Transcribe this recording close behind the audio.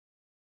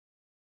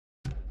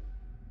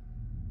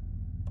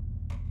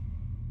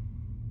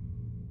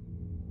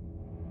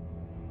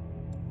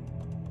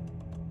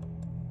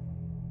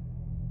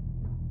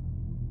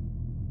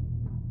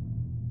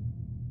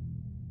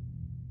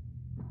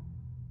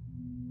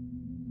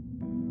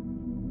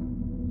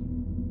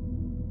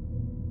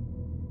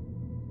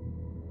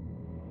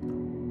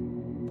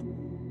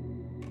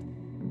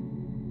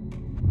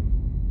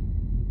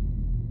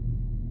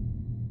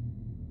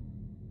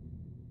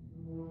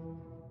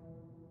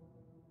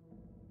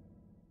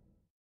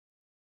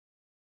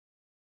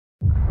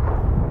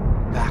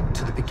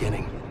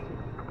beginning.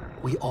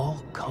 We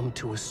all come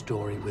to a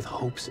story with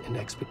hopes and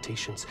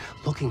expectations,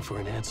 looking for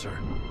an answer.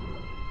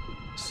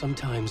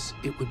 Sometimes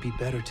it would be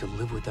better to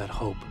live with that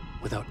hope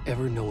without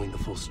ever knowing the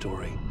full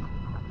story.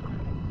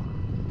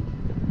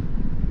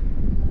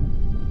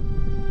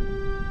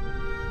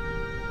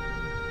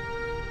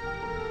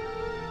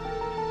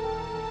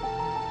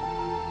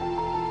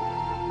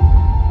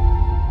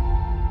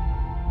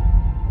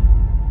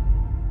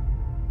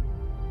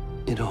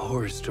 In a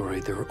horror story,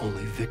 there are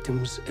only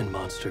victims and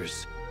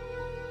monsters.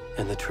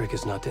 And the trick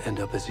is not to end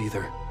up as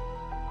either.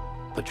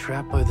 But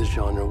trapped by the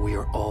genre, we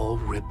are all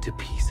ripped to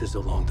pieces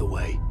along the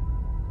way.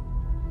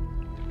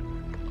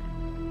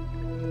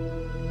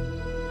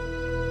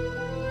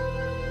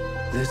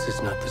 This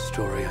is not the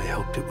story I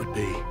hoped it would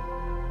be.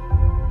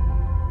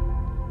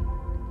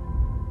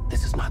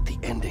 This is not the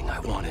ending I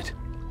wanted.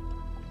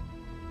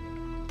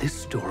 This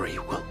story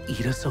will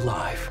eat us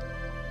alive.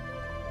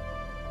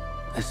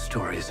 This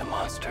story is a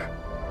monster.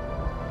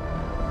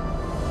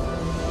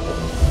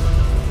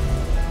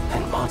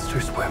 And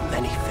monsters wear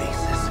many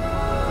faces.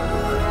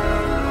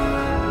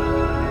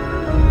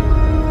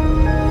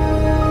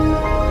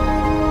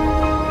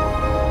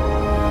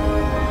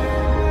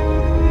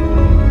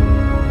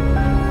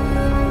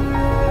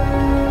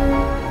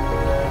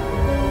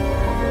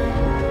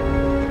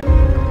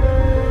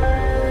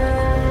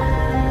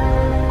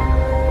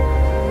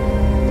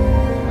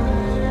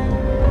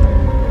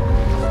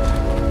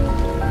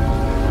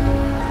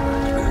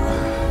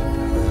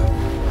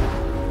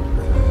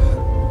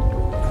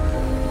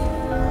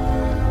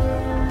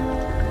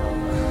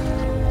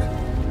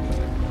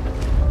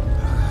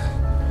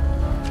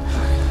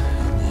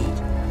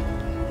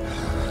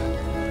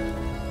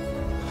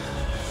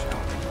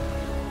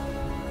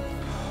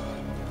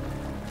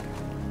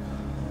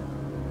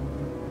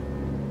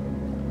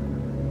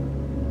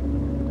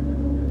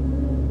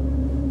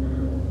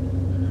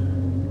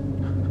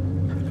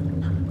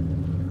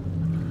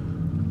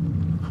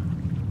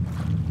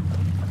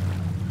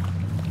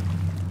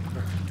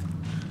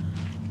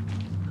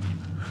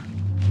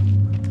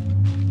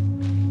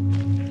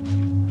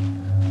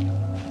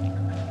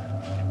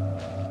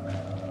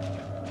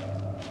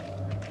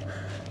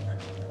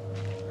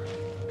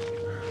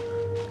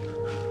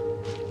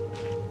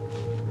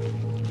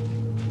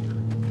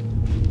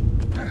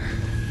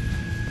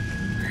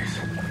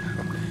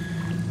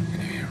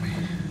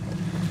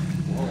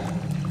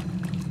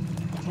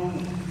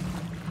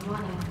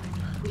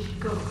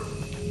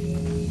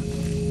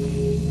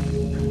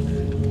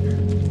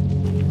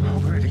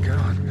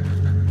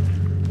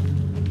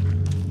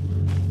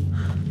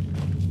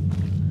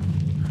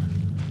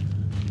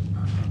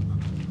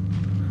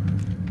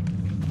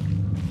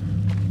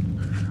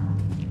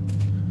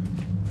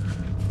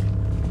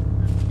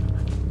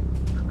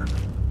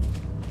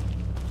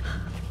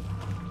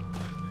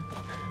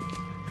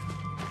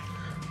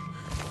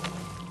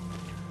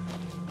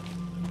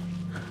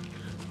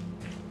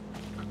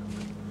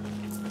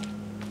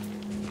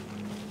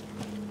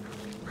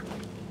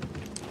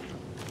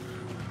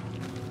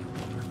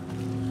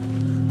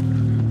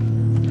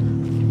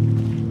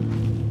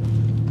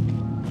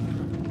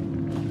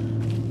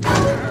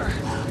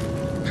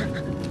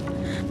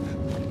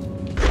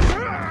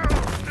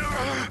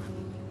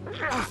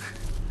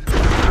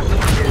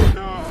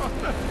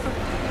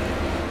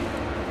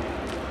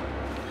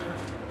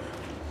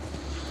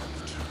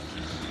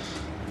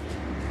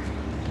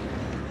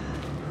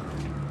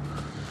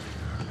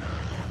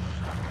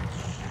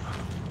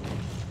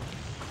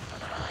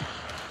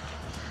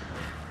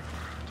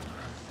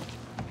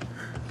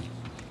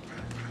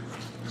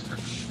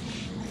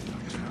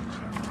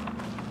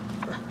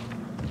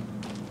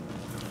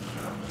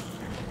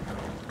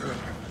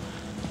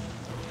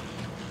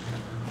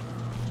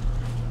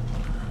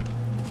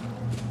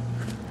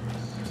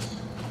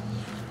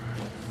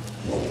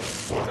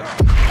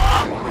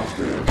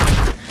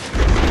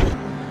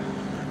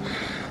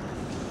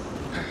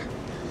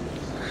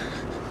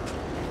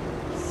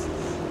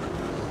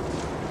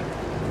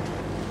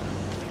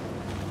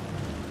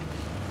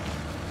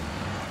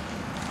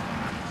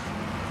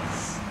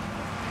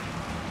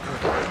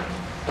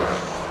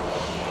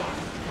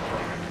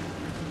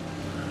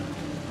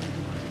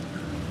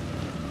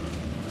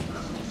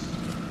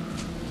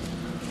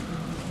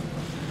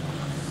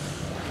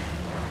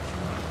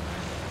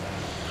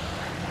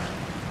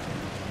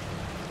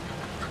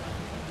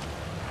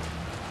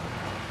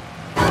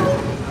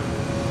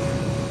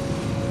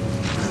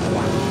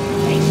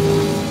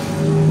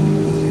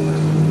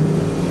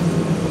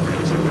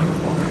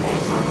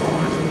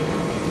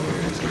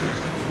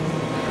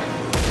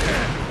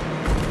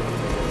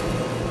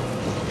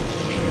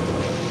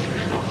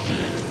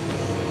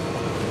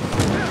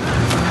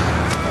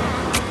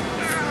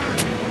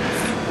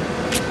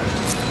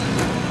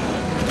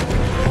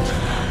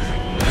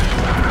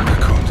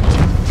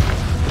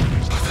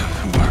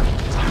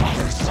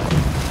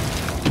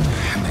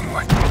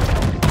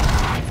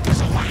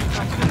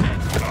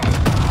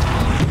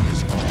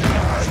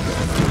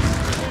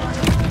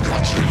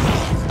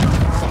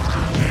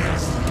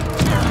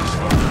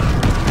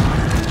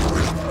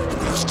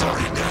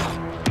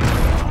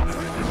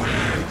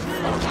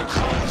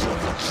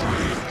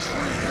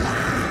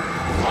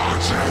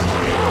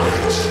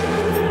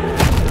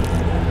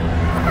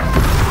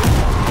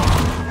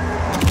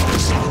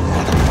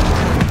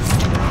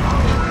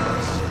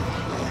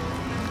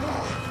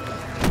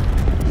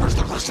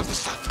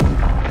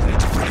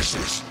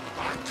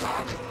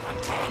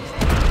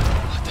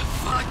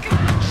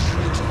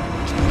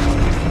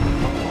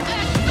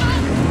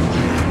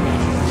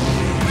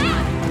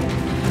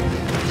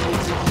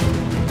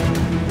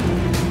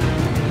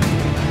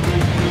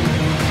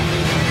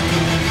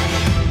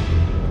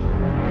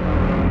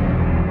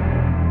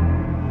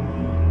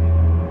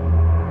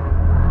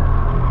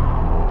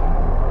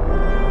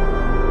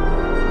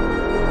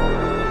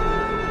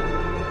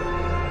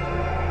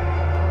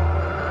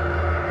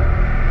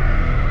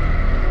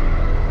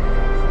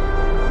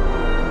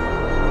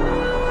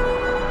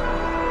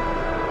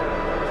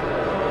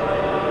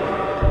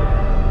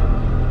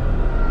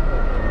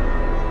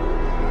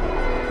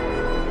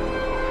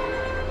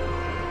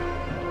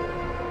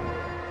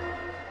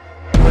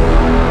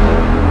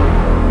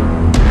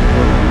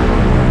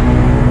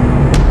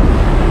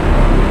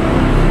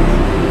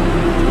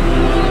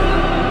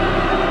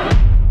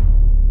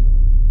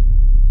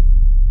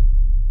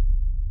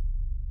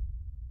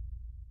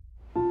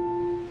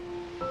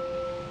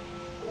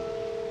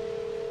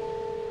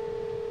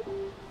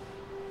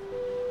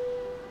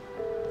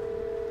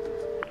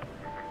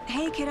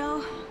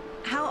 kiddo.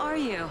 How are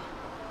you?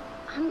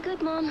 I'm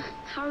good, Mom.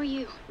 How are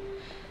you?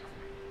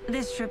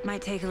 This trip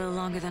might take a little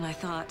longer than I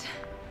thought.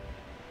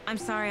 I'm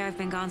sorry I've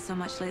been gone so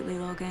much lately,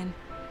 Logan.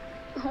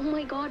 Oh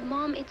my god,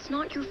 Mom, it's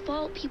not your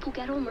fault people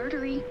get all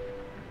murdery.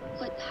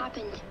 What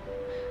happened?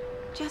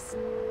 Just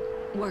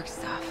work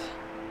stuff.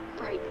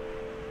 Right.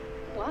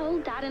 Well,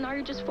 Dad and I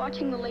are just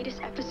watching the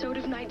latest episode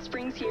of Night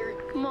Springs here.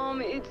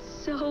 Mom, it's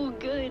so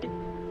good.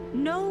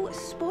 No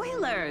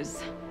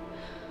spoilers!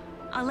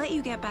 I'll let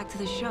you get back to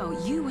the show.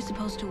 You were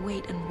supposed to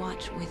wait and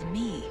watch with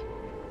me.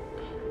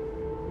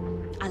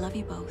 I love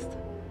you both.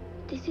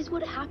 This is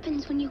what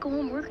happens when you go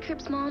on work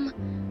trips, Mom.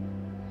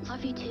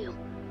 Love you too.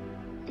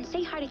 And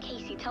say hi to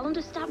Casey. Tell him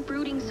to stop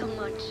brooding so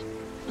much.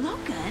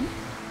 Logan?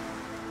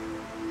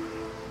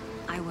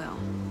 I will.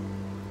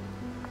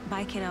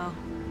 Bye, kiddo.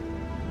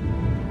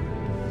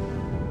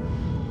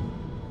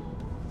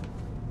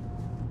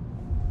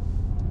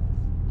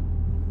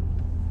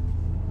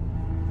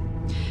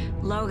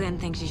 Logan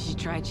thinks you should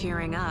try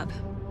cheering up.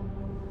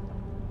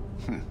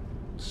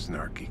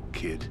 Snarky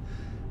kid.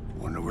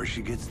 Wonder where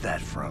she gets that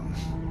from.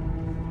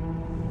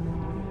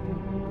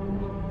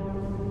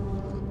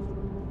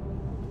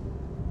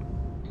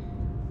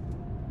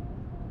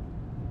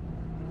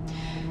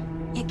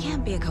 It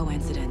can't be a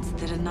coincidence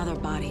that another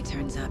body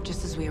turns up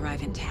just as we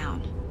arrive in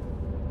town.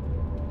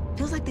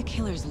 Feels like the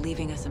killer's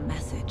leaving us a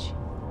message.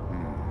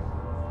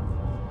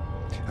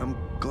 I'm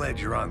glad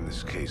you're on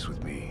this case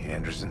with me,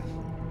 Anderson.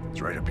 It's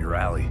right up your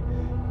alley.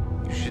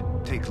 You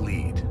should take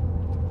lead.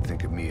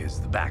 Think of me as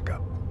the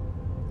backup.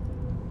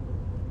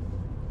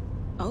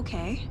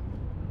 Okay.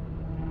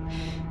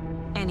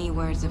 Any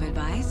words of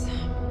advice?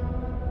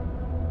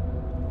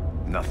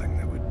 Nothing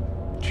that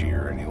would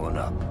cheer anyone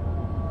up.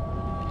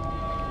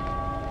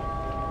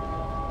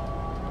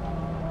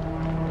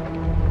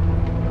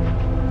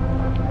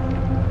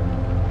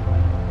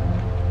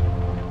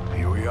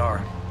 Here we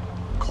are.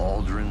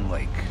 Cauldron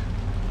Lake.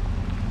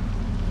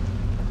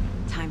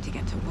 Time to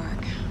get to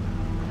work.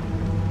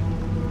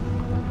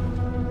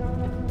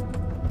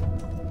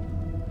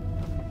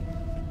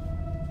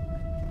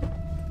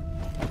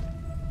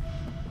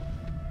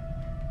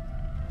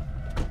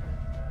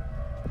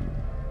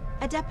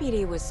 A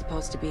deputy was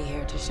supposed to be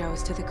here to show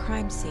us to the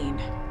crime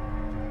scene.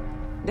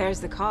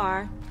 There's the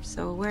car,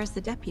 so where's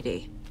the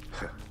deputy?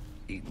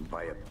 Eaten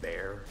by a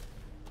bear?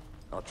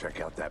 I'll check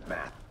out that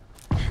map.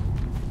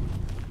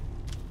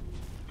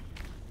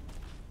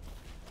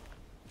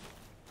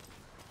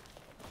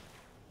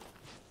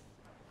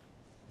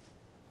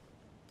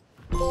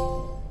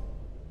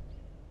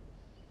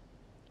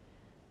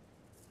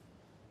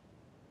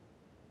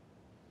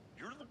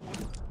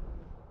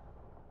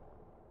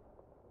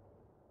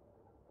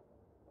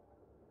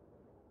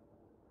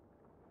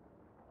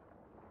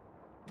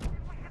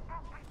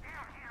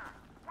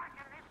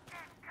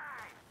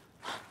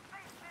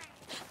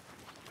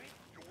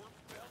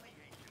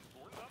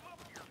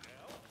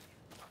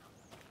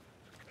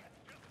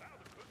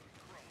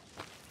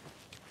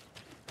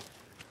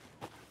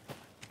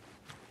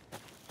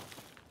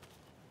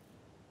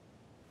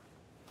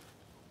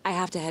 I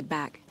have to head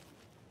back.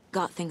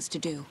 Got things to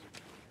do.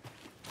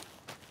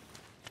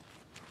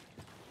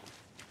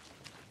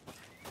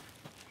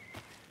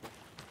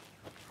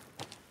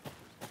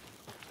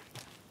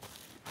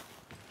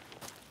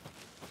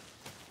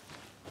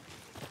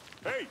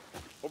 Hey,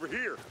 over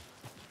here.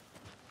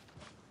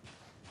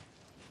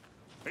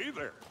 Hey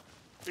there.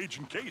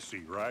 Agent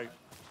Casey, right?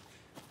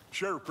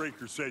 Sheriff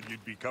Breaker said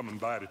you'd be coming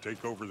by to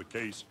take over the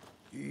case.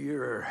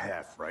 You're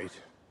half right.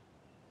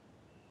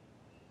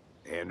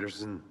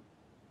 Anderson?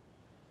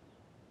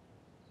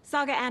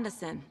 Saga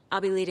Anderson.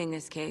 I'll be leading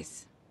this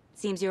case.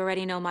 Seems you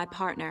already know my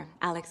partner,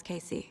 Alex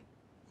Casey.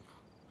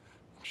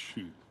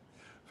 Shoot.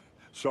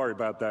 Sorry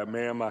about that,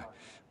 ma'am.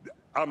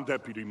 I'm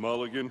Deputy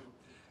Mulligan.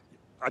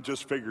 I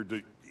just figured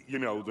that, you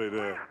know, that, Those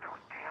damn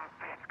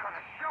feds gonna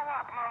show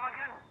up,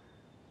 Mulligan.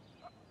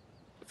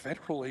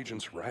 Federal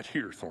agent's right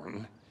here,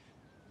 Thornton.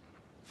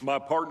 My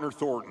partner,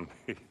 Thornton,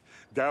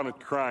 down at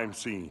the crime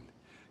scene.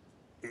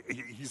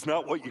 He's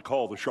not what you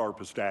call the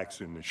sharpest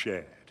axe in the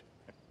shed.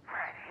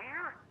 Right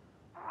here?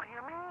 What do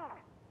you mean?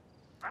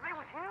 Are they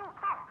with you?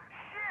 Oh,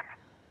 shit!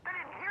 They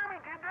didn't hear me,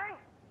 did they?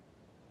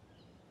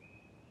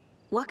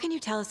 What can you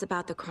tell us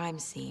about the crime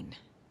scene?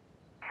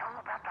 Tell them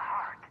about the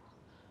heart.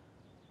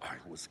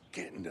 I was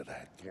getting to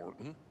that,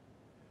 Thornton.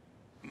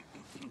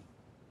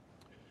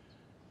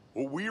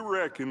 Well, we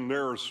reckon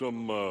there are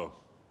some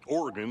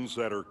organs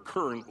that are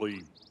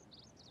currently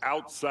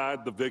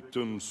outside the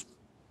victim's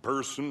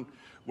person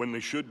when they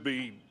should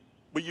be,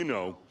 well, you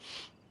know,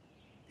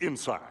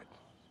 inside.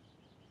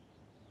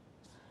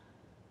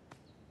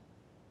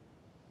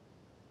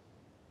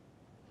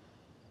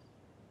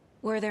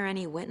 Were there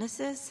any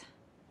witnesses?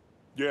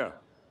 Yeah,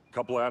 a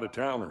couple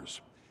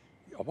out-of-towners.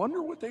 I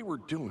wonder what they were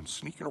doing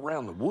sneaking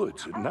around the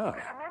woods at night.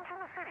 Mention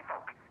the city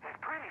folk. It's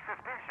pretty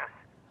suspicious.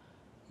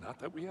 Not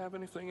that we have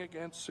anything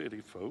against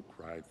city folk,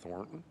 right,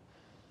 Thornton?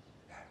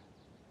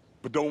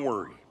 But don't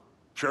worry.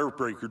 Sheriff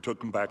Breaker took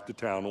them back to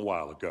town a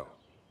while ago.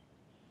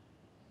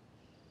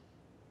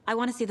 I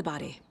want to see the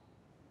body.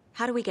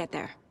 How do we get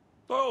there?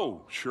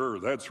 Oh, sure,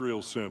 that's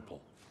real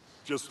simple.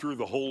 Just through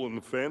the hole in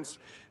the fence,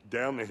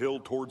 down the hill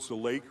towards the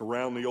lake,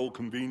 around the old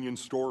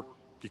convenience store.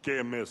 You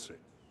can't miss it.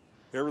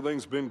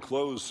 Everything's been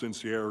closed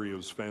since the area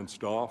was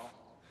fenced off.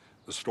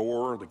 The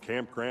store, the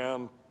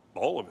campground,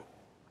 all of it.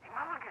 Hey,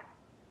 Mulligan,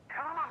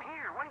 tell him I'm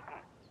here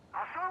waiting.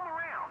 I'll show him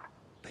around.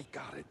 They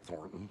got it,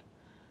 Thornton.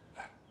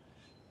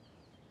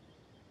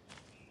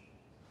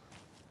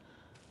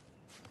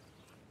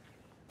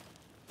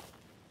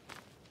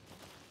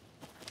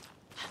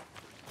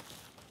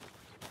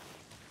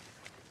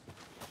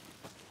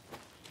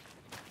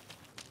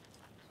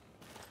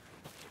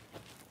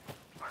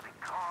 Are they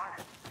gone?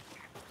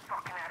 These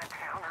fucking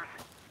out-of-towners.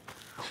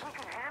 We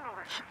can handle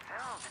this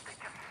ourselves if they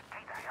just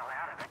stay the hell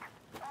out of it.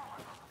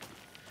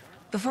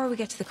 Before we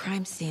get to the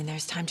crime scene,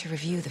 there's time to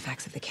review the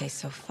facts of the case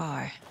so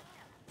far.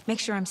 Make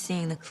sure I'm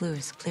seeing the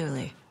clues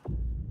clearly.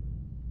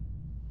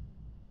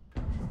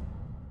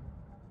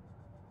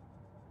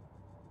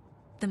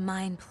 The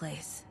Mind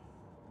Place.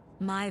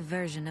 My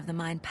version of the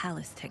Mind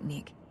Palace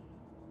technique.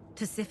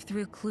 To sift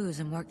through clues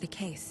and work the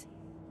case.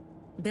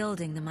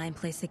 Building the Mind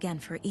Place again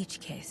for each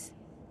case.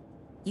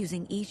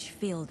 Using each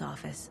field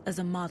office as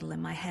a model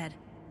in my head.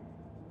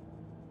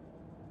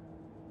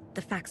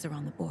 The facts are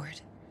on the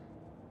board.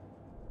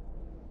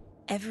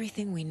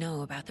 Everything we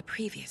know about the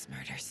previous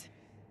murders.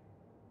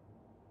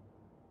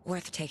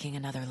 Worth taking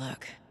another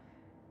look.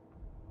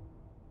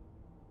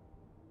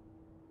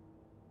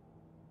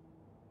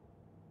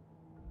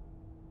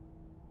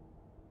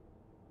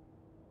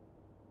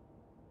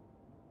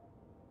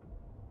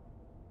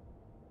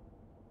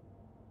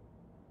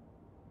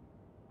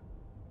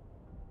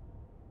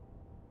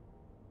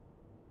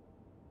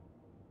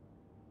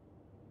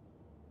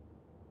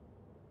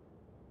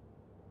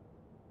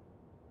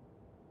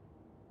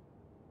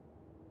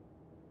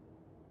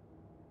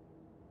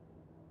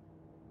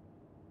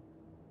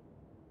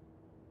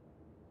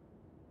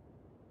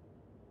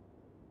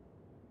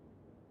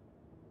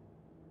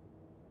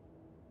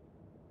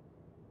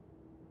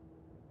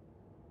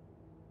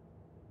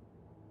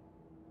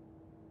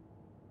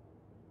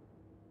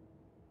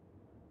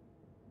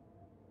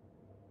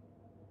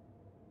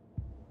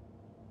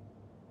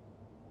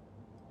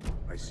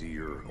 I see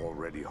you're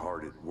already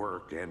hard at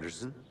work,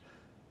 Anderson.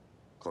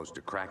 Close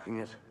to cracking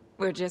it?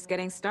 We're just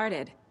getting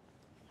started.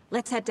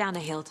 Let's head down the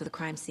hill to the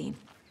crime scene.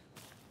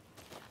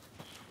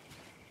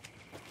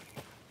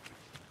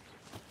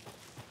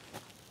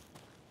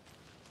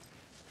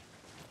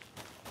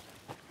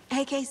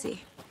 Hey,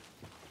 Casey.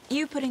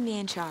 You putting me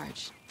in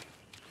charge.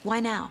 Why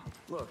now?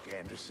 Look,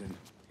 Anderson,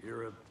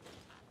 you're a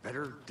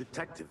better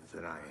detective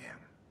than I am.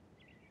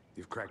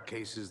 You've cracked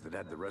cases that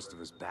had the rest of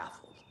us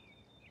baffled.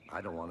 I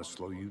don't want to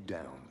slow you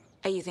down.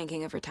 Are you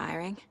thinking of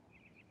retiring?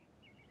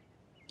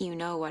 You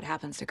know what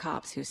happens to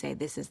cops who say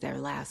this is their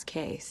last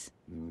case.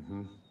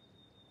 Mm-hmm.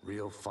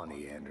 Real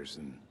funny,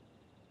 Anderson.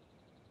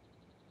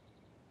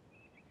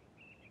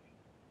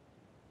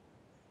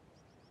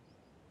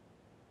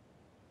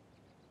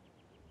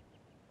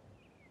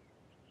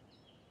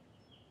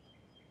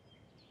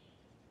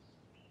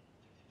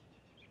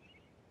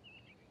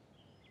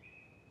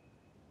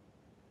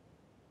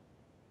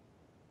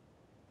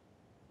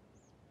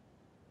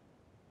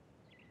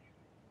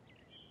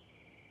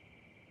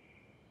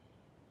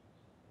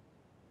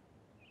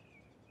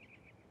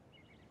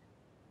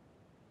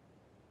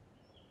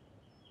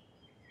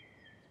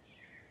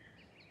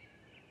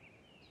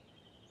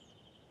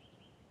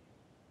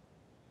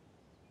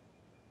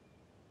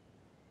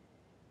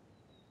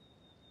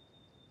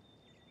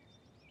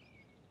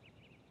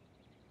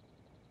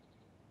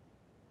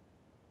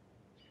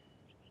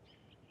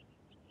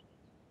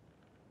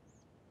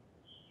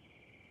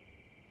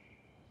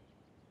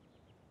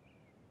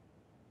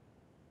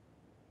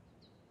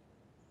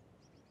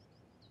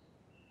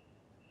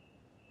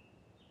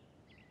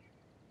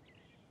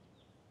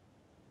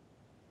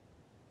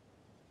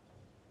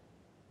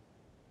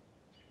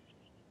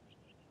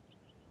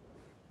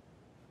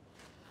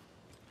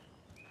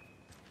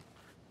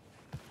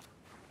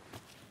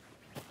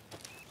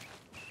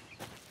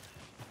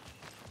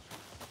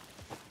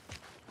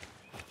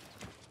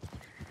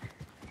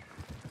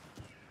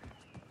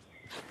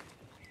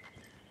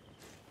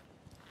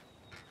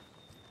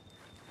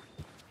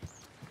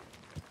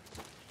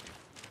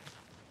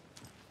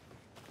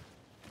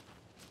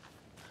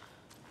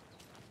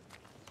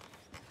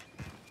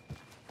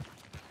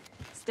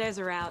 Stairs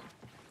are out.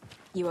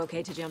 You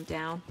okay to jump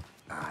down?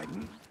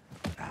 I'm...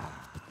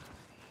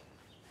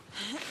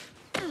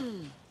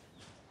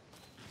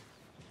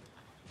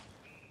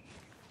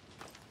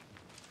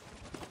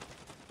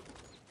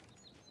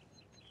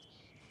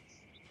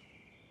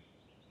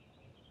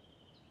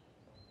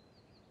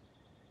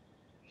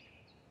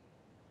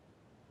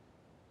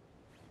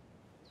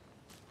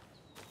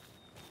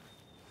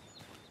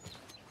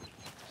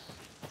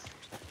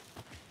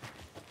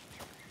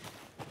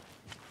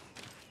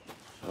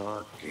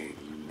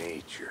 Fucking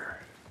nature.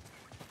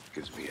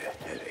 Gives me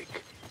a headache.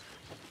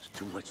 There's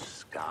too much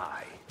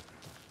sky.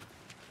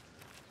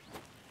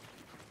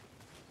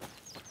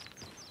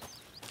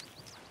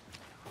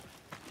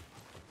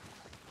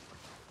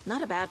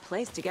 Not a bad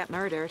place to get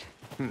murdered.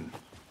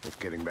 If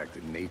getting back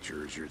to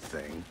nature is your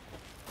thing.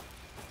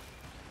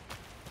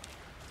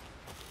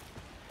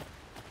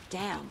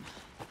 Damn.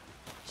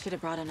 Should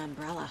have brought an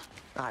umbrella.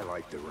 I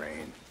like the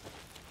rain.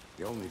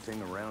 The only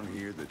thing around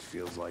here that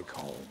feels like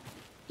home.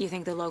 You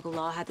think the local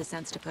law had the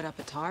sense to put up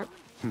a tarp?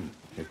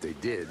 If they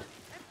did,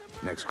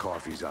 next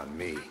coffee's on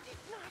me.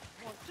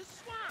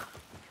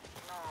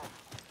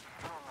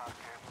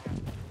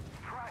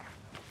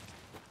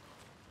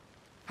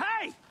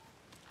 Hey!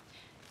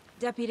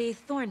 Deputy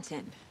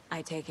Thornton,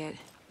 I take it.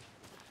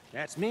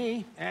 That's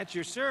me, at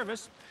your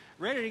service,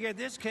 ready to get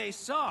this case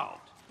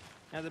solved.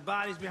 Now the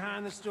body's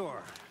behind the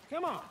store.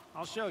 Come on,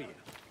 I'll show you.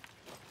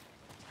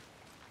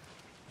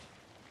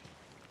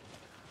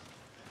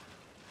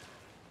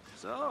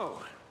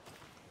 So,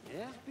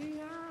 FBI,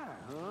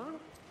 huh?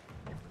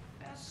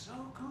 That's so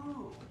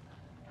cool.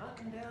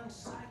 Hunting down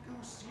psycho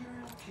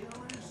serial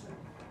killers and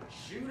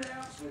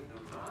shootouts with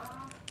the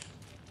mob.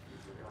 You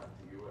forgot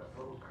the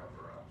UFO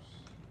cover-ups.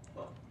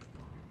 What?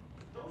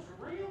 Those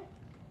are real?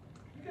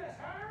 You guys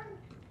hiring?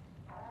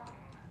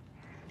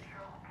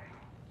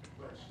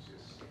 Let's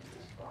just see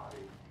this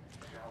body,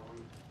 shall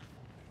we?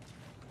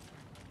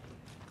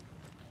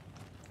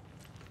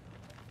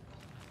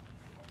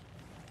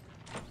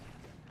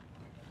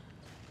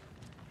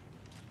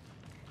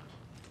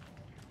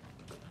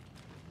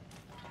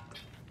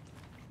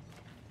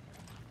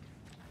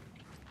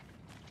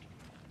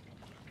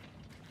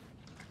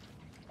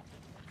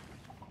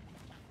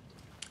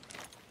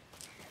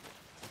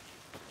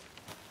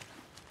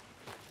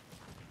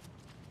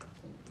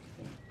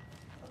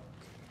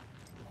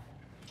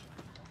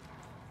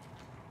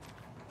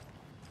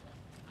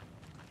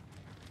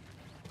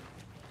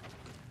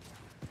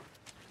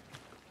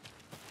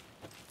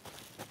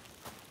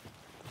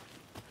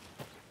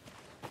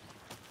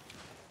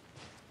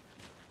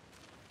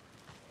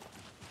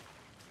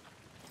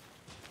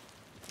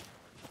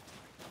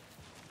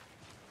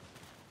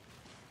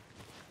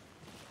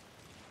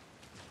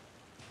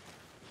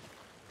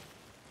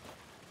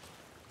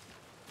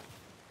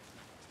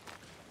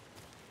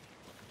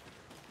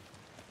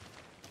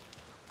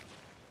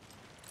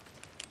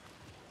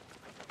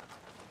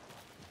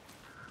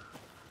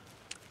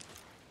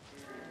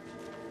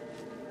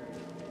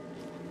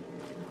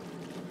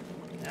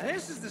 Now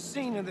this is the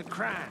scene of the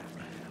crime.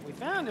 We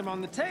found him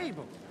on the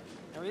table.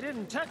 Now he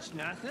didn't touch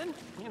nothing,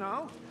 you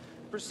know,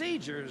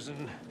 procedures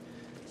and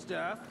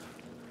stuff.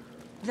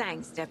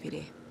 Thanks,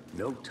 Deputy.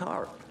 No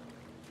tarp.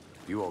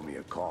 You owe me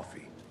a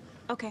coffee.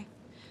 Okay.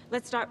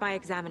 Let's start by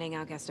examining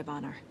our guest of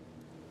honor.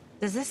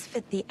 Does this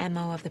fit the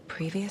MO of the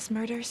previous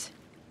murders?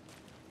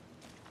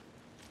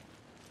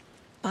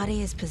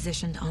 Body is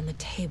positioned on the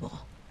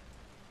table.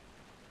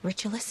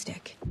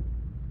 Ritualistic.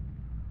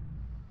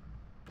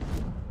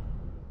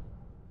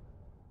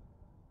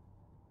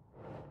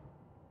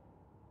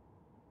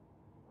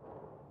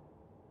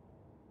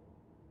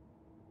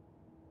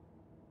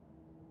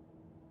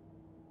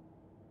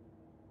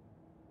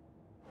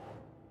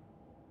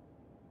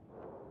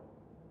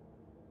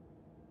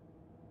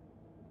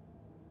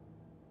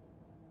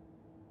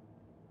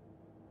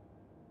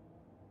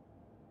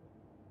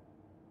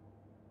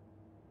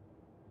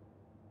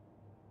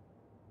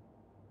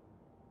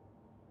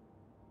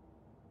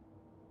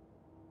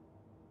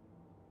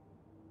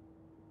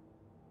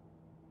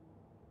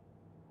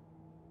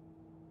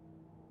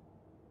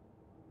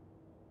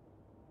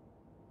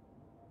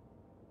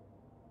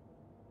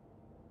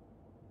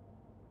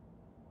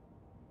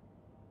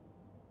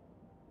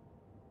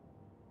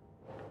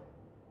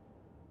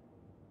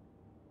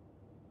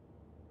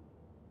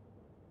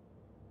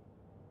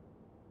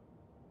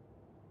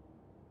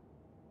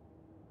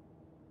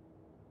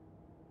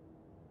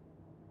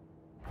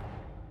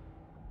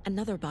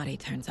 Another body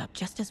turns up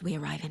just as we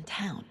arrive in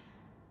town.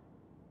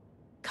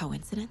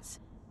 Coincidence?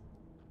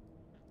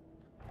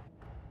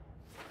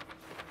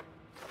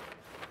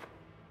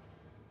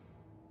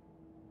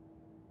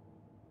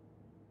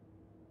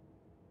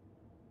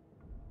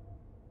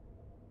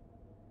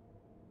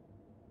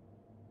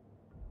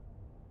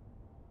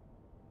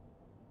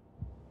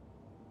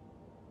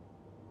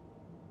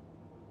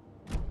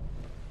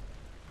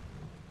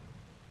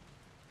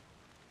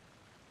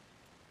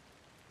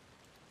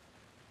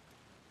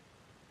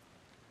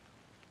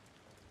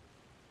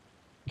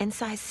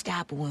 Incised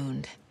stab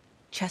wound.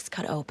 Chest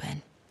cut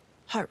open.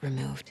 Heart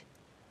removed.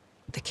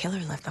 The killer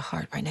left the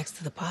heart right next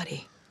to the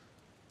body.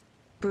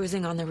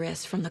 Bruising on the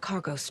wrist from the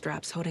cargo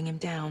straps holding him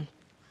down.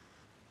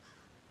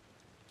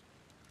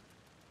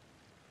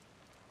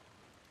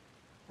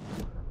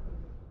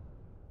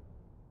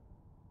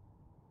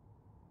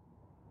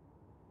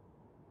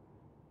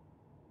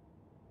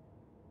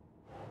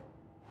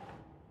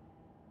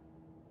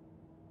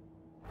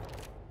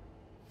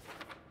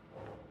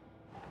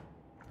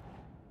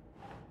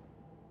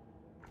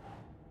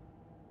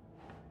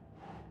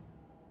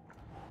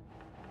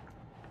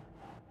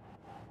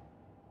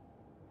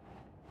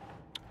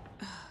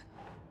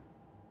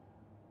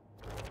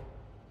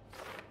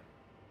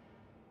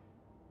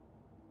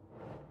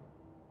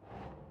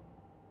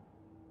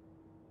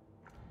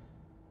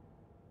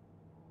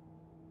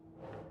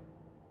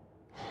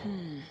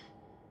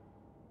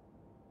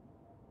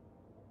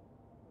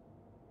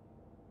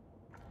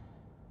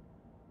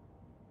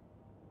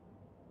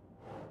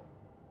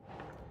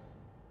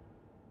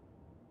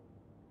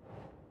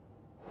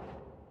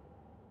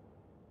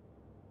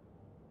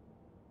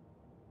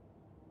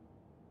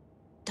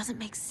 doesn't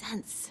make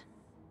sense.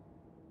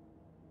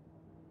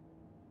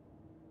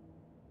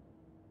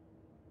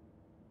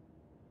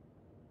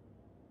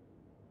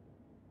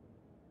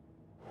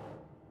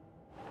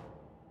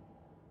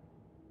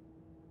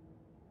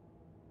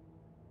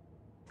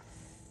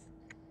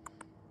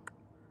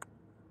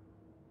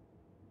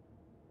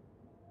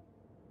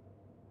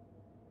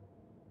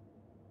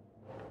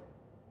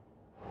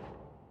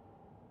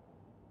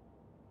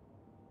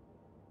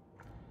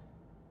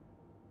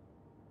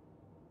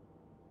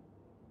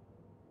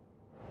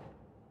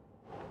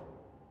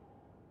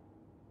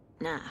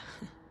 Nah.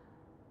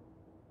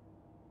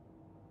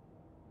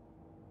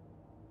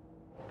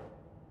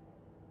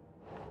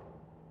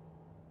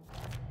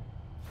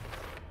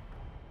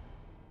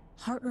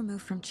 Heart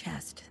removed from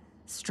chest,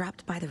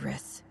 strapped by the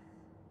wrists.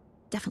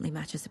 Definitely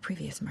matches the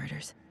previous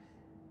murders.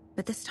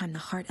 But this time the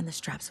heart and the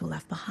straps were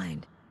left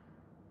behind.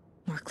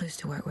 More clues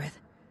to work with.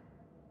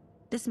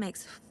 This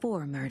makes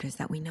 4 murders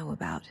that we know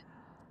about.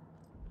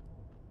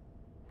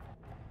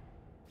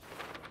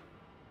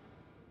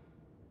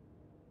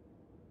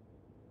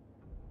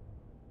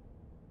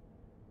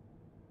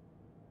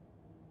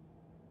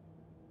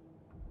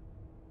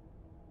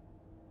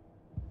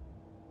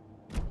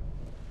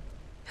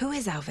 Who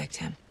is our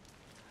victim?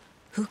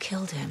 Who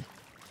killed him?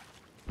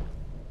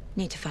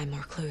 Need to find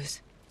more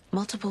clues.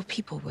 Multiple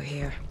people were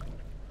here.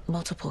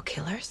 Multiple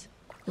killers?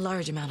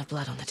 Large amount of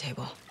blood on the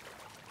table.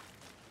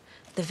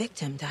 The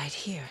victim died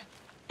here.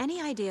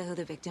 Any idea who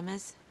the victim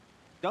is?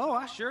 Oh,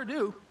 I sure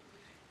do.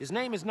 His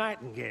name is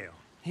Nightingale.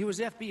 He was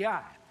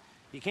FBI.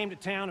 He came to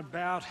town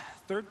about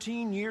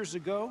 13 years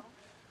ago.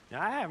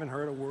 Now, I haven't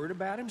heard a word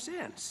about him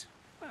since.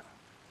 Well,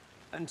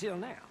 until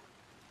now.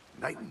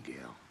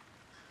 Nightingale?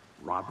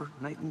 Robert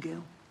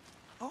Nightingale?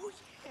 Oh,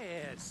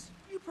 yes.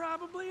 You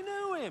probably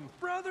knew him.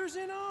 Brothers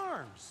in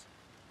arms.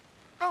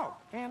 Oh,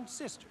 and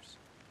sisters.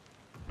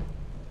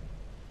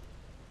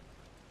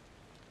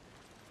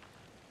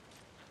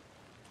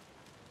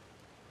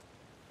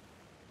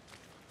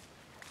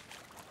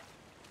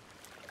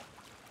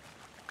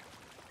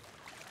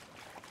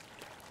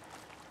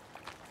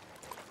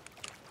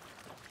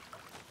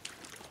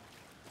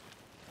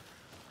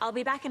 I'll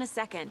be back in a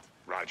second.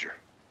 Roger.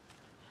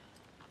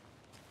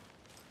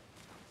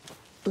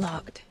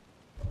 Locked.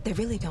 They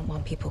really don't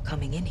want people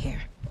coming in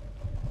here.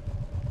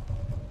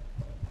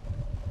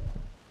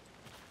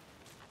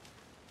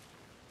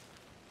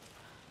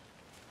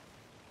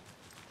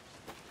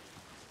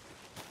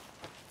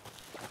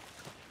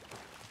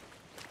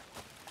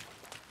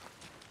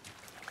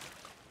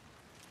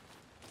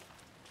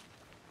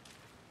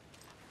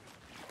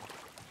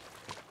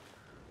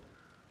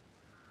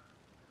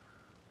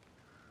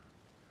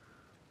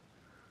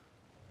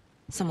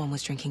 Someone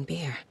was drinking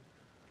beer.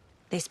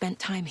 They spent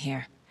time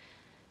here,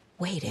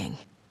 waiting.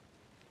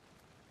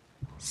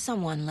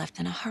 Someone left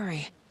in a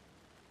hurry.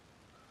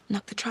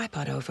 Knocked the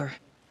tripod over.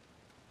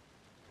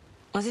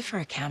 Was it for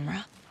a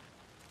camera?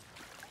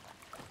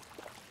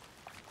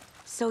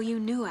 So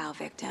you knew our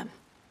victim?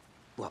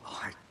 Well,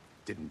 I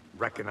didn't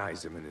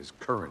recognize him in his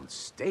current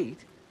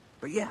state.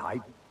 But yeah,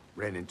 I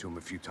ran into him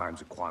a few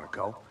times at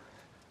Quantico.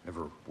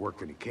 Never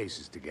worked any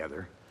cases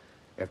together.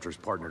 After his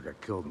partner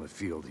got killed in the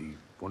field, he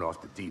went off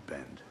the deep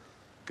end.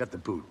 Got the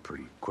boot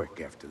pretty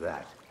quick after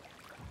that.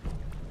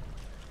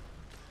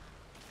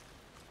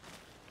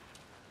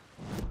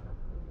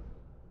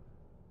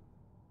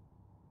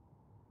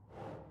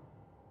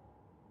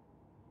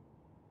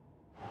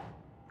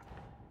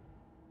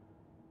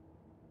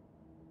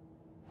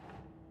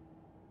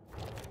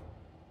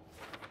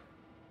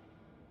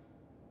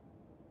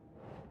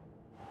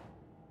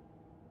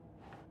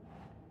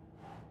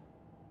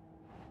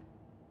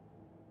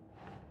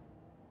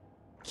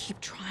 Keep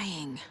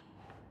trying.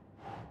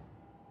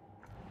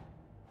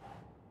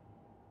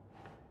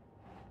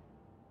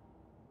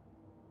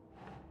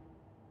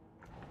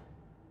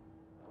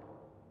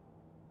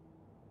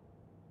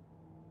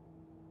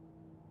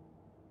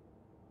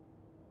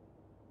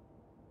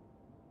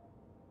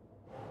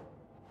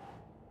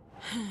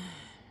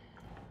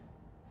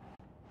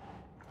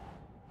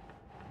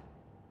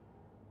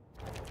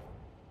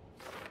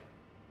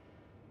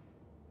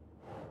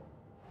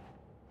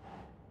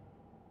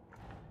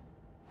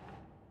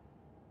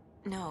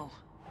 No.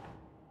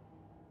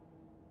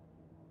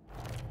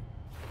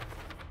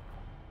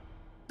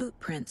 Boot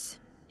prints,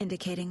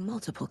 indicating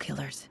multiple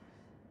killers.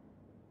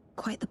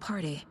 Quite the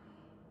party.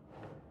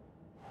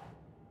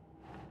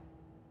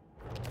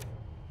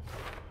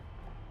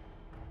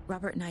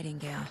 Robert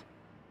Nightingale,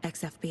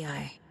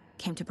 ex-FBI,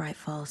 came to Bright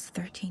Falls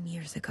 13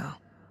 years ago.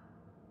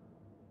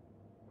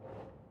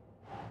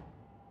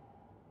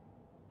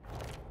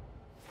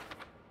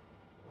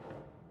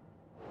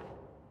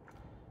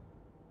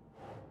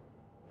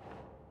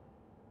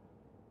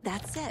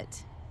 That's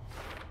it.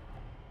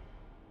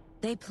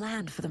 They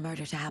planned for the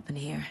murder to happen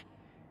here,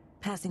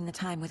 passing the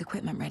time with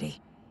equipment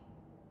ready.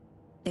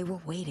 They were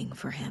waiting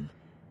for him.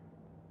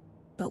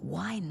 But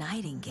why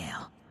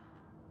Nightingale?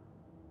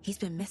 He's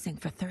been missing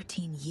for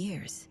 13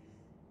 years.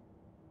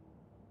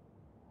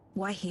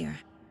 Why here?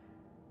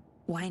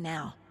 Why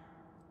now?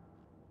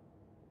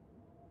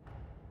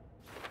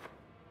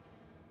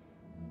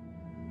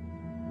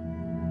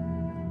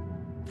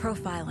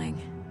 Profiling.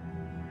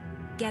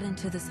 Get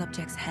into the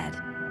subject's head.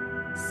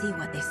 See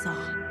what they saw.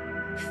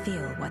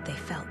 Feel what they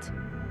felt.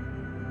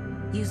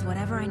 Use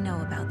whatever I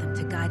know about them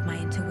to guide my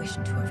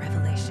intuition to a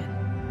revelation.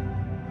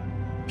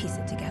 Piece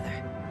it together.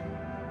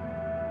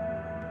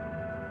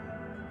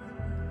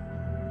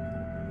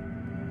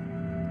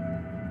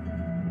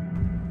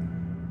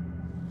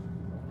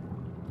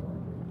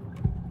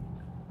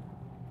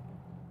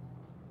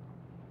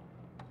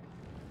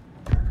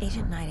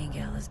 Agent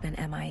Nightingale has been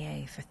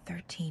MIA for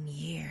 13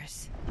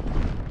 years.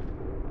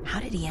 How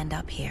did he end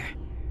up here?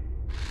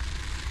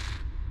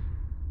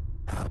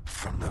 Up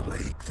from the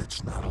lake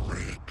that's not a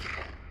lake.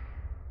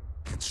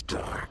 It's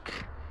dark.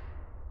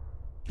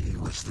 He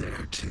was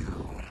there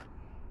too.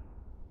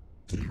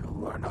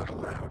 You are not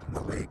allowed in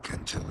the lake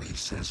until he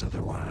says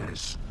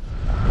otherwise.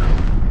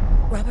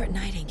 Robert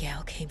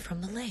Nightingale came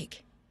from the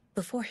lake,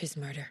 before his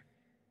murder.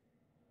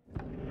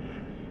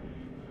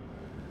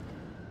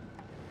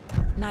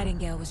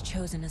 Nightingale was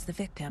chosen as the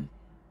victim.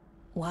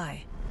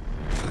 Why?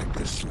 Flick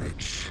the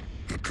switch.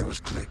 It goes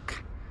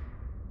click.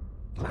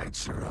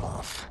 Lights are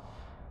off.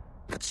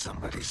 But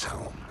somebody's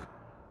home.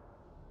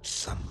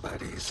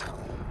 Somebody's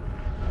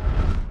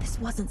home. This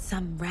wasn't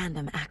some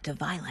random act of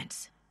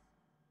violence.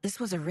 This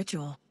was a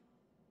ritual.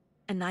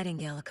 And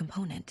Nightingale a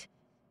component.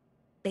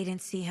 They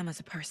didn't see him as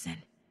a person.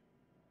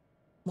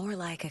 More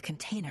like a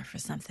container for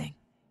something.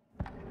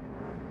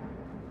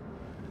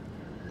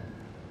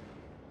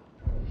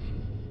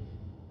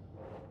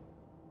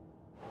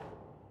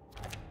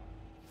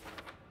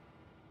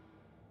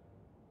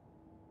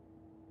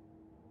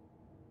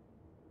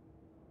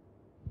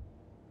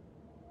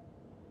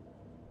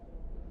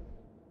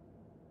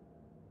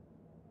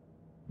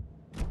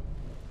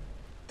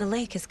 The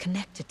lake is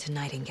connected to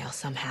Nightingale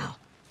somehow.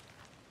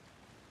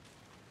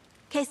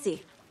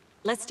 Casey,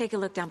 let's take a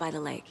look down by the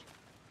lake.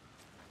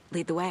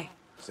 Lead the way.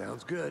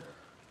 Sounds good.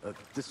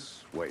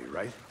 This way,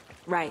 right?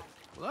 Right.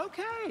 Well,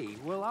 okay.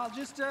 Well, I'll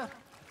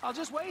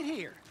just wait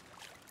here.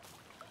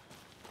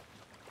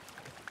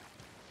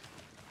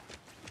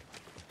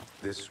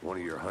 This one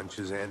of your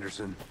hunches,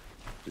 Anderson?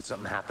 Did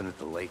something happen at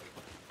the lake?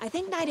 I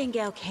think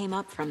Nightingale came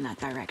up from that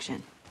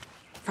direction.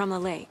 From the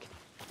lake.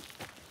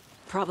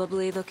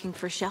 Probably looking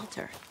for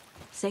shelter.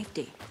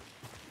 Safety.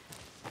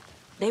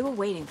 They were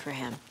waiting for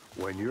him.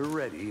 When you're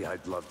ready,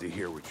 I'd love to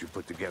hear what you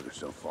put together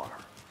so far.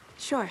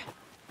 Sure.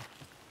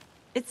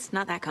 It's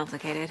not that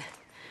complicated.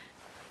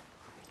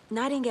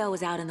 Nightingale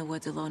was out in the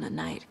woods alone at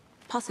night,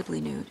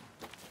 possibly nude.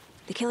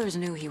 The killers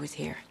knew he was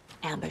here,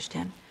 ambushed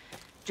him,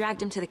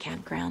 dragged him to the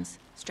campgrounds,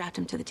 strapped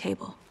him to the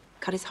table,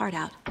 cut his heart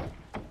out.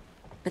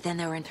 But then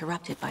they were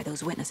interrupted by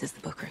those witnesses,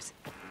 the Bookers.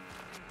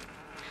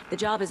 The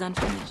job is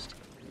unfinished.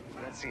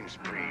 That seems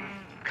pretty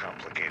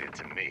complicated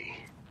to me.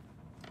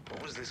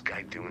 What was this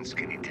guy doing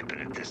skinny dipping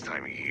at this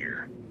time of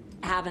year?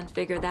 Haven't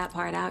figured that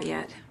part out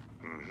yet.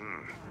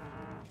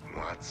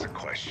 Lots of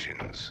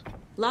questions.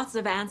 Lots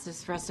of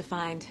answers for us to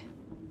find.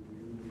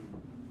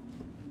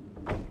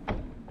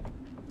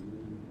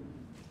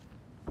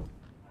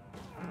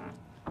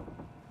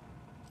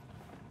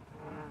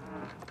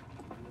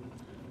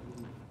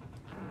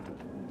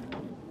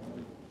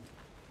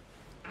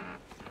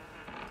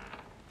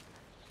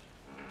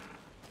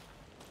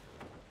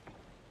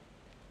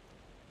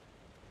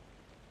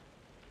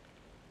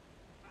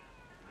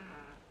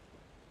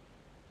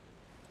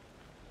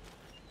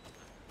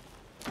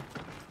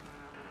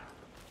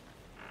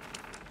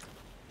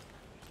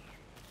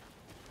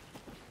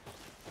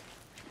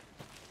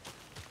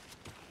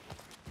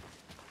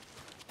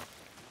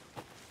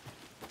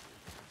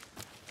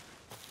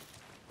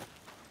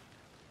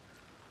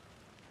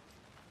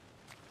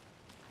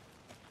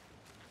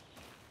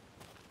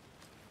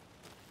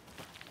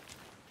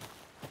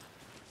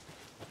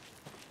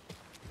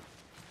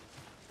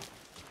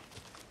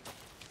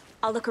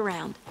 I'll look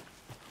around.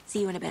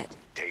 See you in a bit.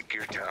 Take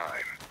your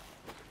time.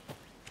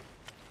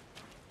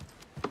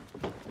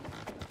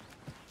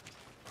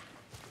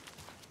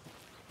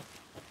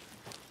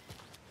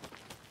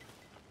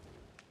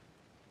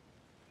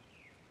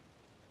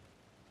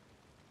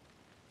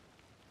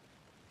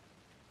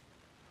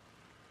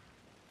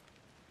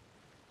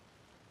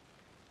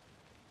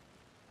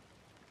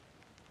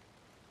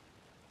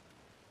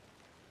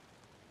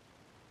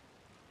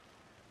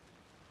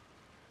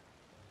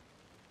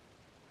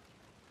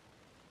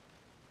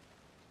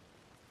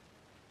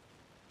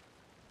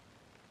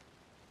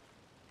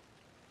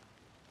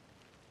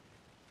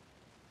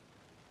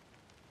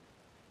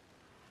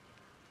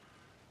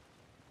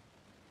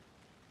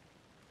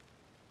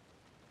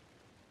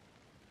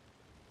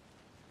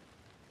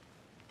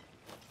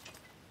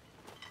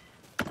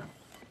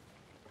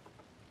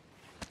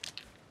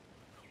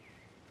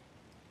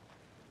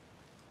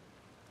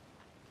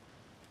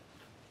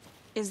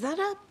 Is that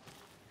a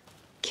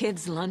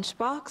kid's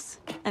lunchbox?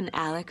 An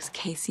Alex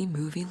Casey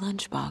movie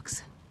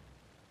lunchbox.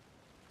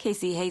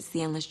 Casey hates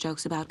the endless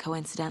jokes about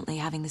coincidentally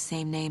having the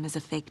same name as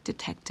a fake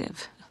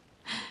detective.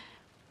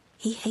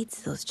 He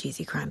hates those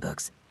cheesy crime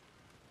books,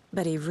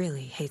 but he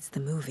really hates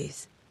the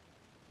movies.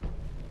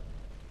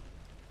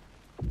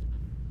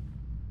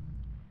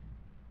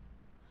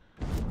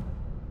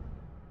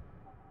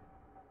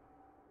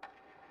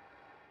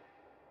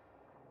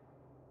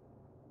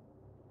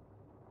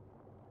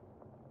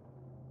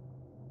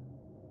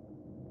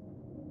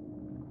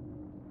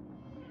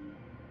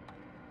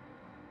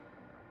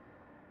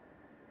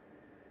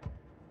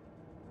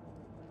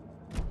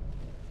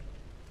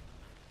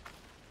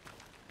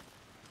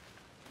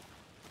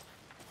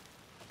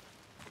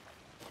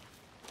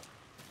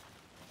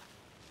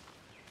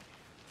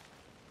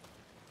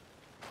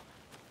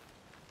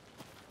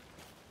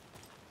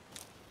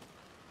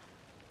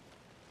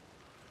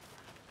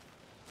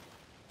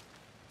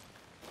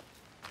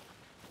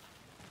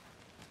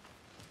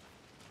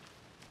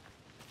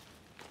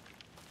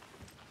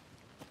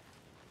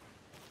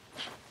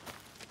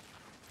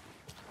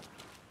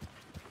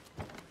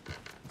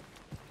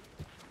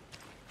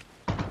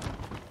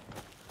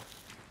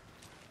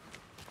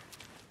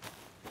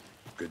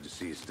 Good to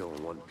see you still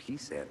in one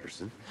piece,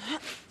 Anderson.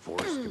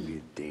 Forest can be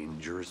a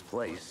dangerous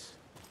place.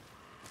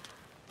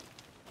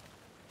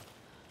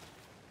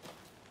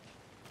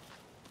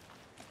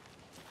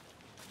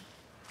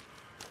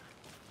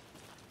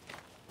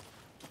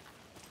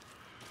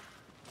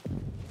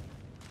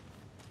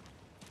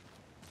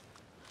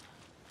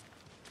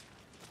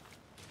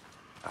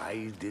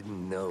 I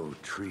didn't know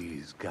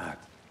trees got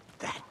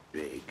that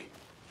big.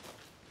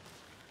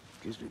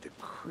 Gives me the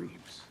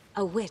creeps.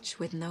 A witch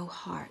with no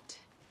heart.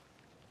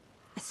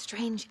 A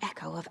strange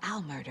echo of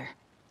owl murder.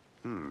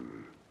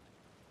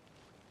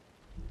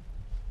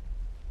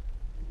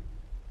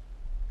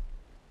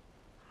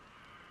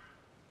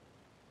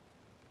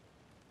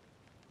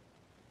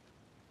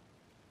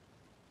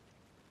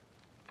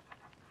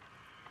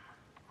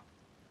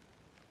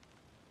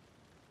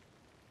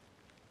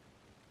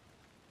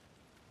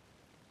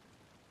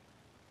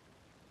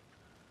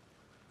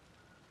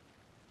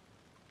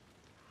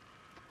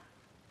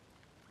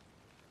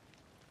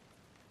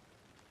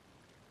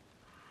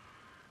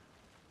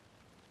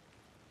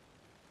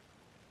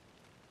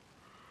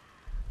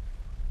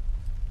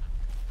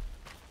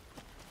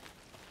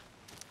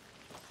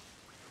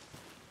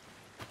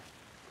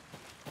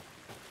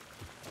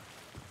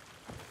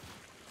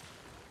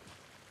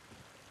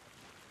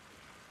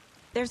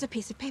 There's a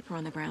piece of paper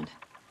on the ground.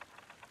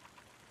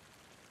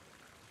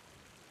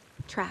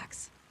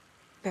 Tracks.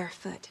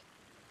 Barefoot.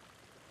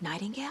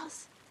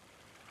 Nightingales?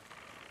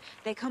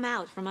 They come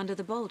out from under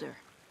the boulder.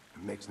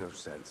 It makes no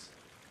sense.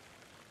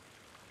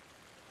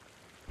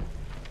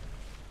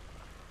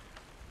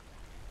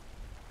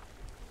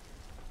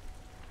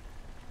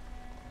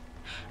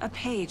 A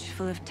page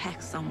full of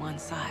text on one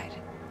side.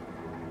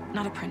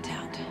 Not a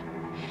printout.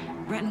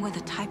 Written with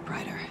a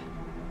typewriter.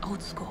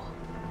 Old school.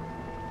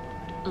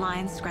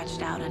 Lines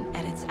scratched out and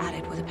edits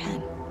added with a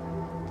pen.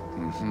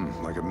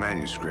 Like a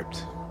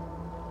manuscript.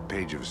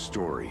 Page of a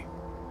story.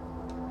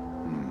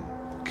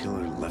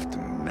 Killer left a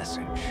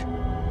message.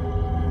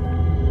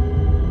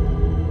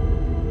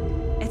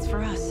 It's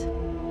for us.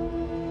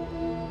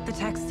 The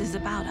text is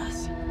about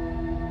us.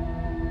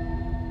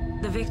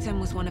 The victim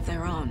was one of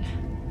their own.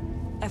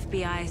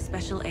 FBI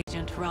Special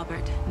Agent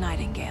Robert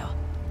Nightingale.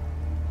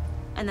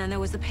 And then there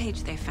was the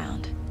page they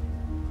found.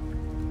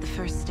 The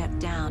first step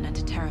down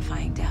into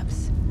terrifying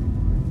depths.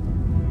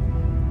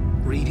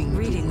 Reading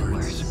the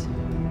words.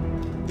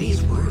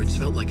 These words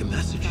felt like a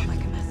message.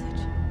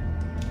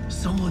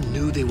 Someone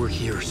knew they were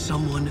here.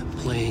 Someone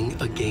playing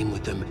a game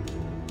with them.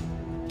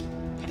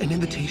 An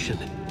invitation.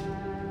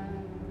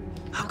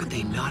 How could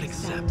they not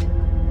accept,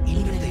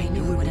 even if they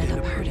knew it would end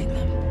up hurting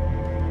them?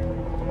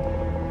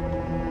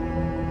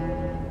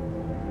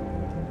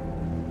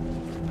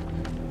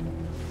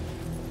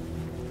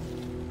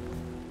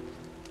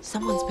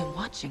 Someone's been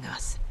watching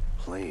us.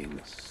 Playing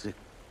a sick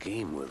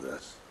game with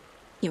us.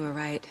 You were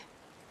right.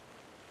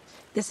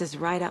 This is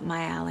right up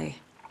my alley.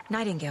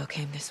 Nightingale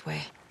came this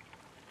way.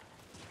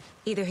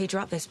 Either he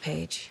dropped this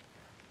page,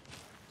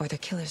 or the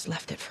killers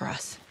left it for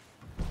us.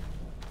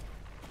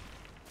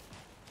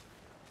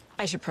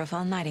 I should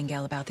profile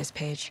Nightingale about this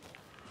page.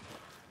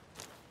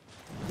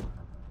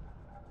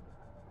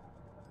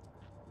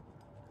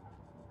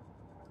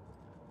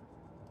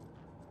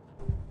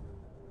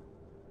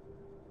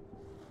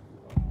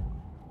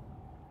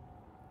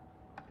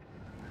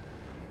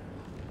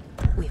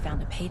 We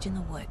found a page in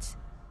the woods.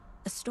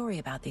 A story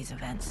about these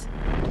events.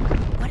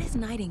 What is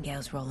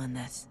Nightingale's role in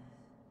this?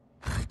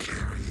 I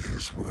carry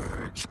his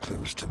words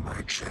close to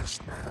my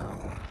chest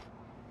now.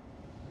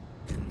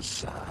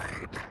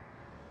 Inside,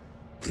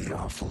 the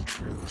awful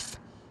truth.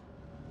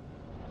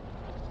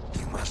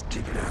 You must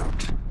dig it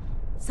out.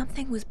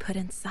 Something was put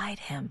inside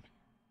him.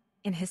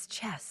 In his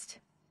chest.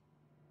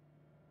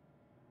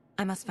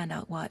 I must find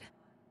out what.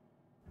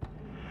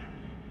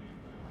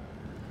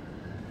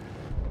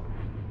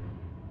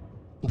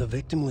 The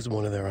victim was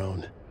one of their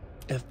own.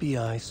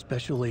 FBI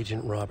Special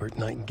Agent Robert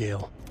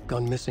Nightingale,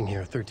 gone missing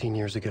here 13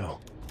 years ago.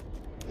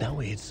 Now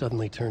he had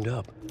suddenly turned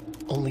up,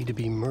 only to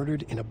be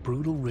murdered in a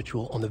brutal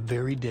ritual on the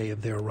very day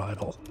of their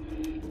arrival.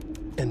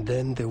 And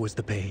then there was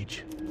the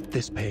page.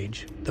 This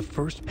page, the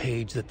first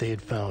page that they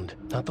had found,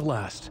 not the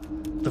last.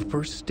 The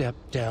first step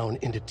down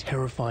into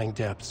terrifying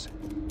depths.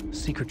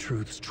 Secret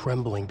truths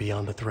trembling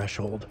beyond the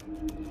threshold.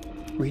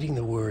 Reading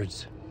the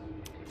words,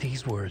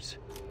 these words,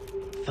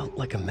 felt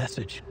like a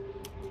message.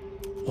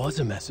 Was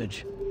a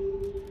message.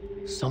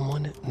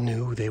 Someone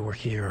knew they were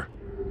here.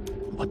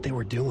 What they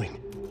were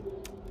doing.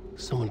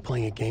 Someone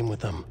playing a game with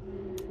them.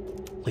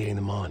 Leading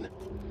them on.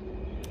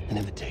 An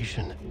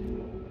invitation.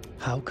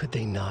 How could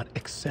they not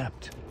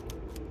accept?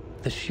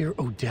 The sheer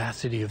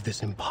audacity of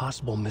this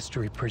impossible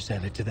mystery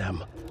presented to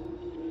them.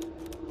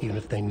 Even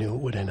if they knew it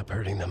would end up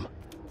hurting them.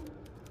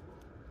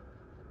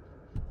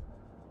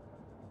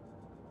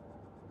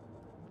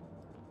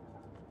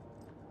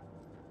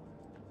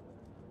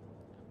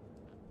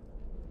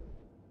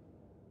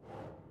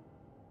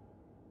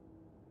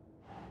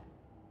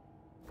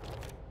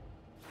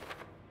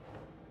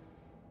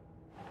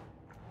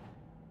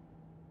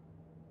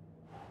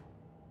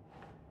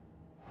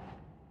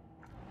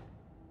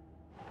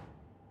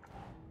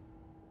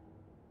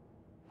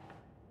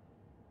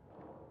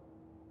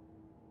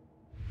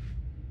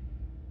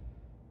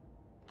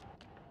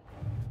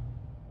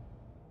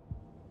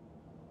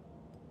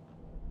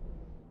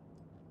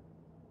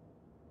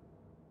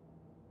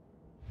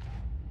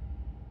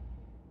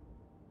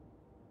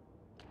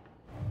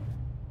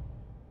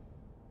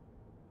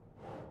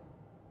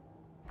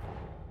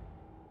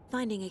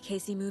 Finding a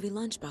Casey movie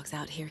lunchbox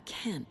out here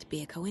can't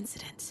be a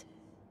coincidence.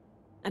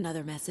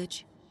 Another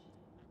message?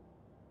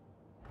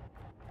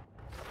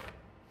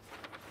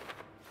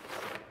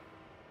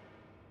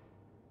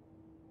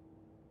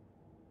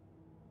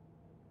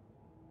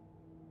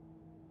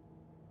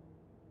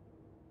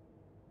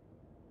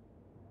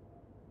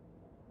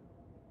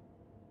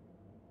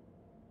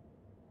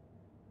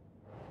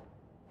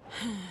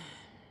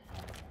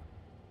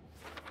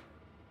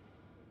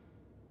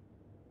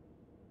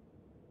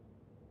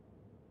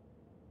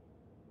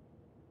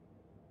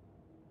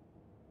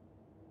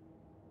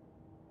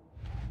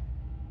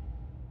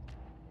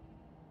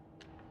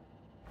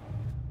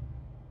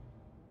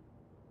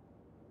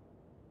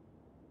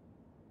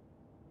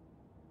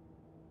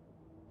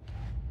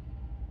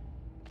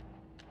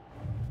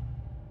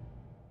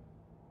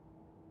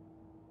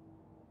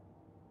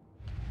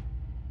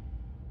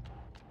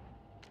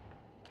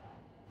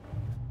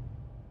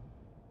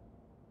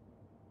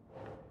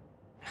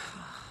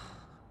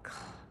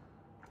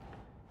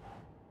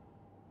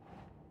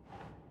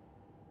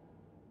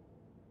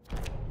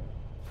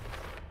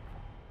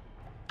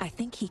 I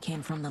think he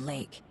came from the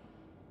lake.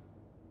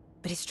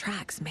 But his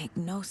tracks make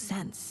no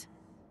sense.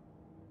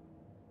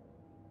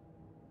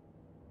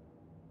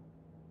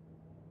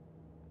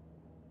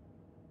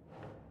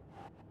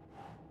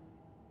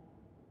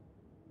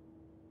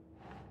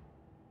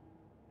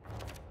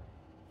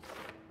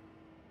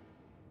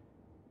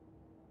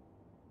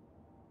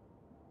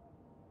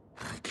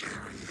 I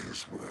carry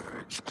his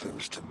words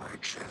close to my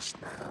chest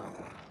now.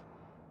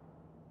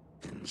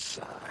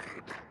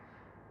 Inside,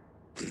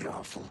 the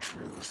awful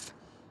truth.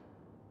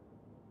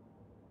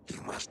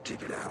 You must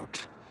dig it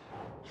out.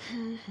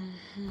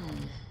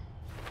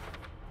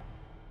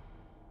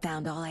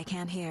 Found all I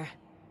can here.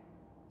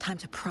 Time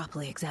to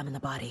properly examine the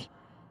body.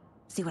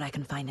 See what I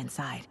can find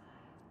inside.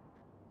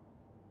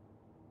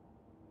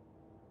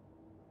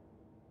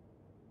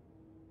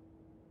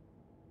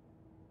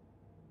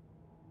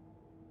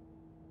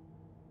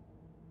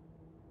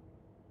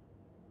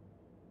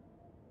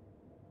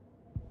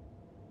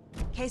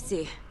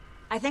 Casey,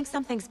 I think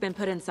something's been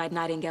put inside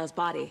Nightingale's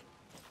body.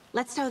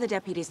 Let's tell the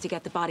deputies to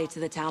get the body to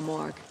the town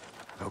morgue.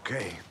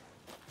 Okay.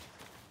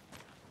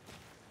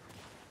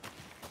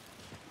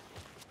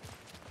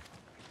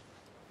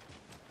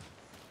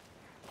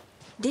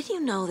 Did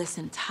you know this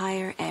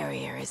entire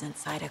area is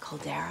inside a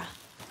caldera?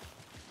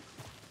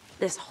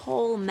 This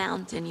whole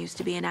mountain used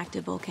to be an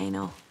active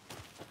volcano.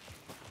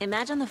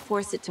 Imagine the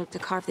force it took to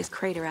carve this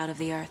crater out of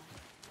the earth.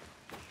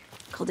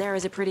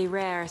 Calderas are pretty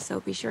rare, so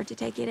be sure to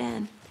take it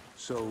in.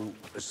 So,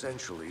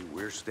 essentially,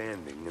 we're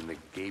standing in the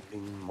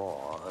gaping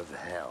maw of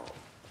hell.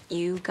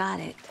 You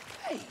got it.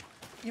 Hey,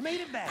 you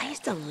made it back. I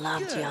used to love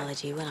Good.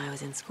 geology when I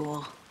was in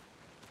school.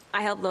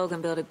 I helped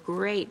Logan build a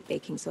great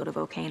baking soda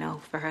volcano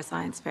for her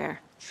science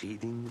fair.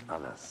 Cheating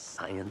on a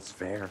science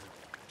fair?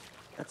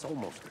 That's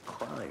almost a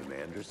crime,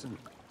 Anderson.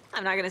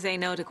 I'm not gonna say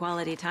no to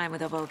quality time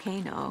with a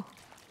volcano.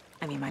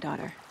 I mean, my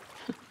daughter.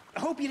 I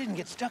hope you didn't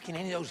get stuck in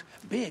any of those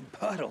big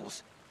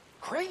puddles.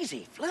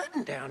 Crazy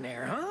flooding down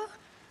there, huh?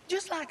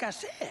 Just like I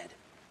said.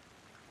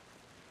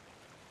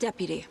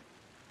 Deputy,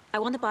 I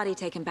want the body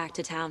taken back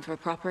to town for a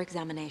proper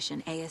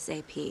examination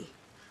ASAP.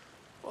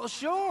 Well,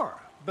 sure.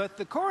 But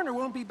the coroner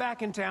won't be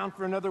back in town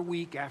for another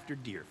week after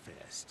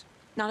Deerfest.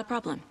 Not a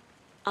problem.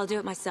 I'll do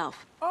it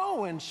myself.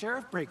 Oh, and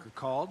Sheriff Breaker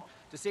called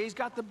to say he's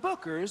got the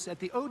Bookers at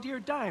the Oh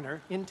Dear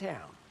Diner in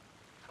town.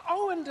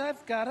 Oh, and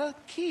I've got a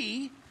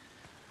key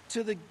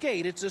to the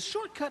gate. It's a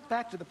shortcut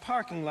back to the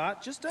parking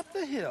lot just up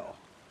the hill.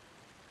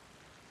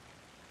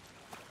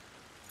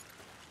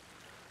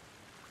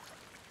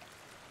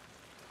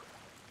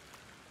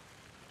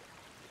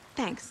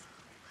 Thanks.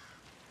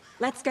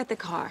 Let's get the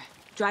car,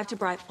 drive to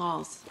Bright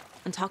Falls,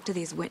 and talk to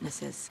these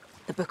witnesses,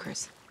 the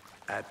Bookers.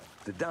 At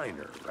the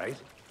diner, right?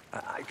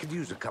 I could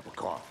use a cup of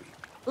coffee.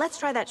 Let's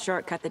try that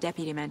shortcut the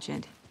deputy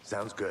mentioned.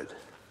 Sounds good.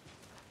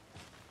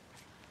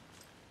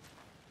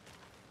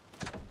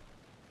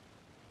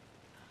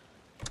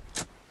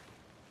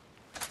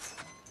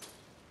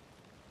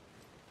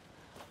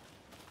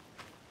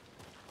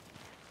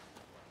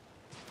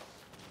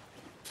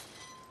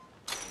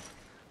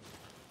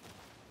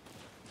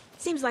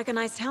 Seems like a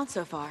nice town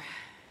so far.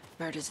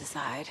 Murders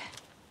aside.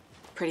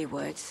 Pretty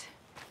woods.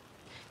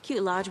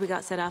 Cute lodge we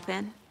got set up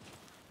in.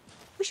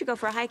 We should go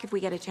for a hike if we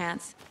get a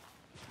chance.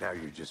 Now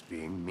you're just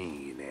being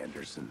mean,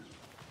 Anderson.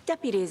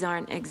 Deputies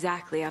aren't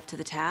exactly up to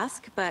the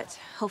task, but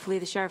hopefully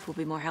the sheriff will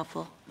be more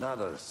helpful. Not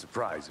a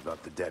surprise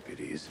about the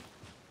deputies.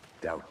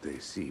 Doubt they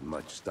see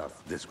much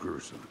stuff this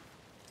gruesome.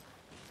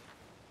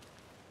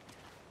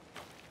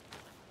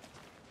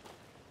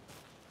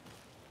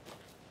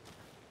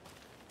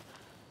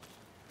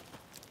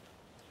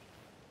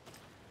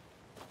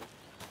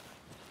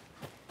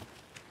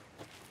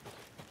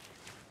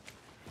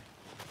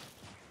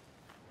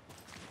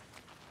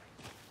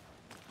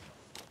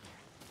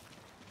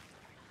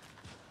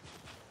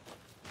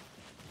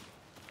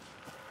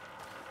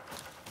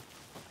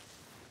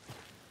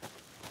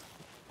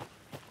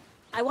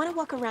 I want to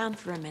walk around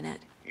for a minute.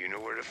 You know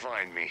where to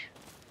find me.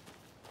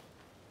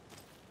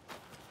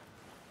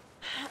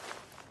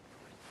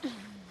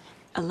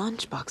 A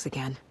lunchbox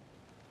again.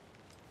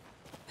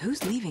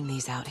 Who's leaving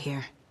these out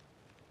here?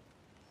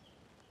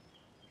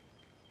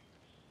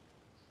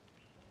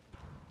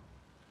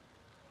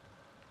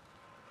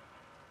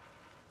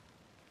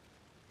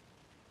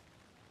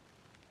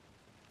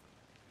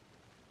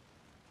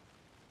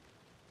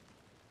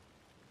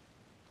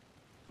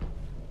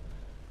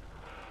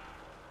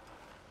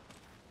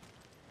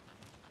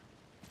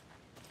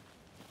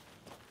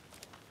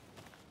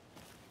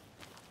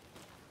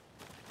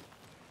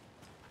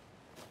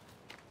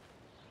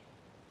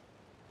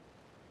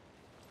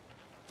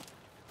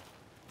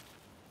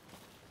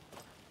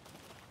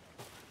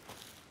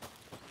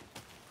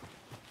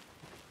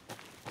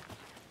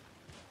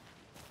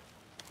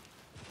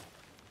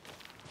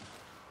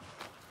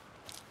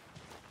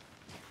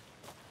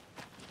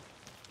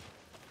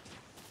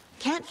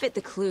 Can't fit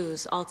the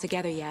clues all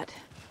together yet.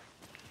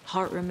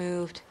 Heart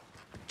removed,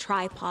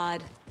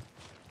 tripod,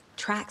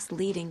 tracks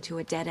leading to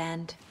a dead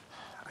end.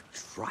 A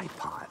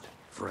tripod?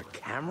 For a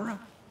camera?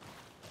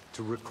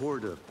 To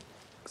record a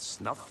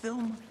snuff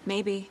film?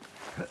 Maybe.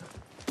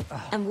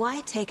 And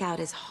why take out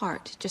his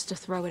heart just to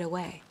throw it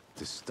away?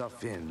 To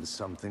stuff in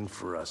something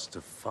for us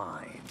to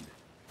find.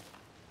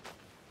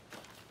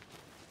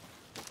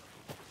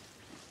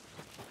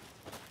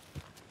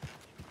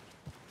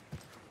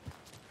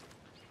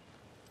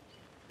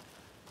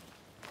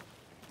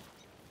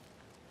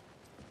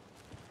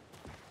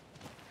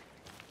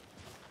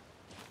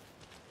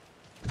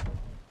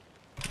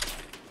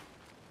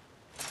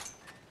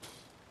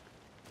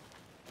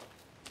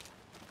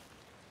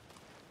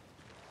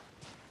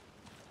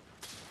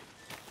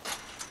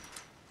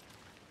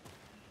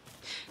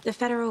 The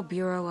Federal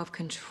Bureau of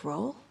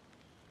Control?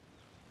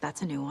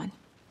 That's a new one.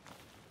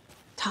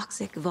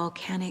 Toxic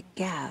volcanic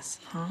gas,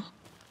 huh?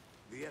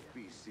 The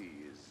FBC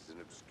is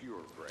an obscure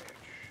branch.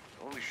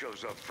 Only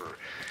shows up for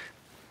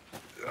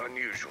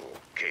unusual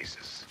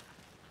cases.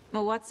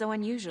 Well, what's so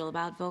unusual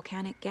about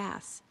volcanic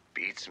gas?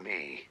 Beats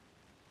me.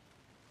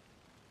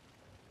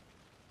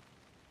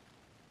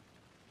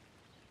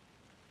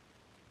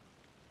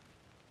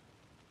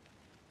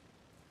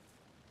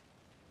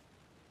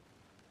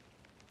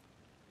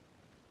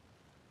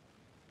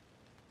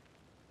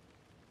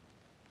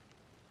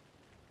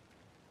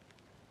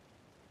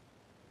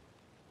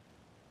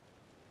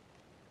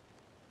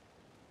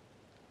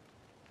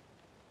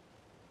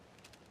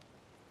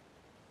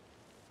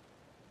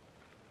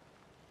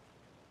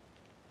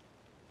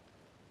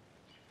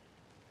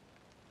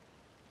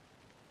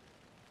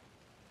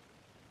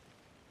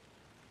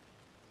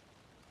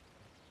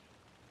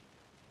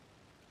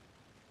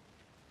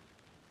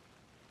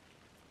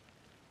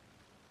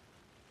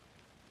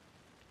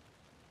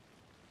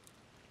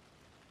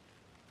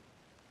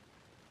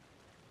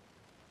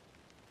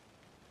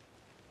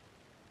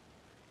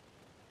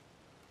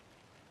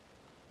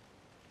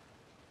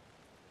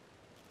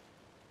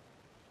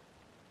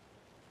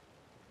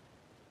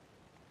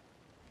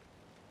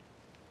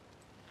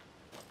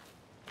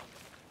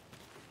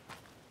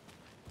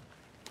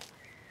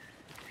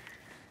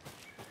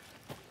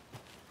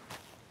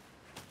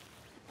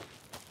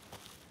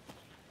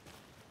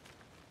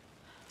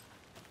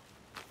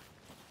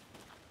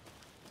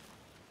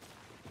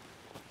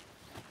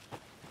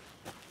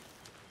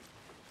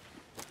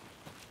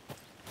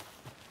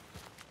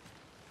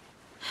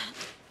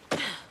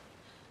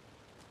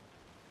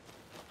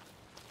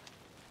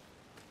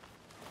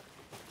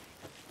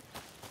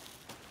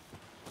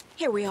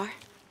 Here we are.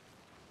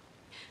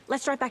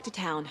 Let's drive back to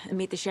town and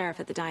meet the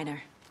sheriff at the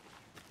diner.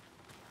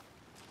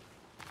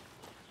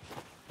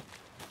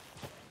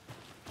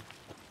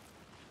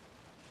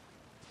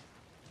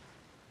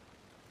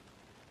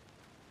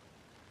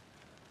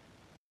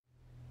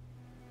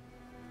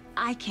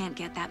 I can't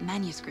get that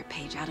manuscript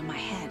page out of my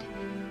head.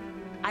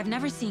 I've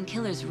never seen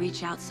killers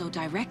reach out so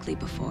directly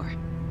before.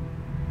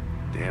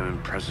 Damn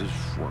impressive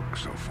work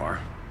so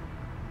far.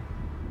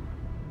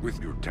 With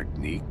your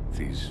technique,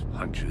 these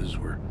hunches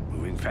were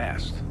moving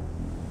fast.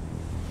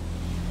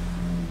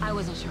 I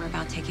wasn't sure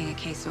about taking a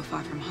case so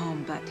far from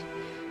home, but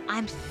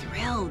I'm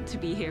thrilled to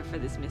be here for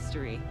this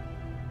mystery.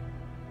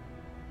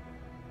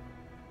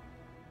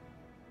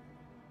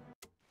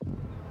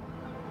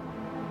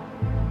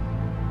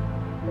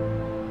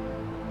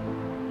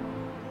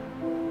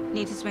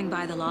 Need to swing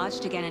by the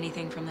lodge to get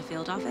anything from the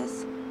field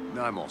office?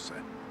 No, I'm all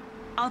set.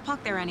 I'll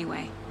park there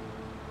anyway.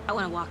 I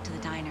want to walk to the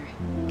diner,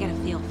 get a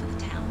feel for the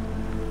town.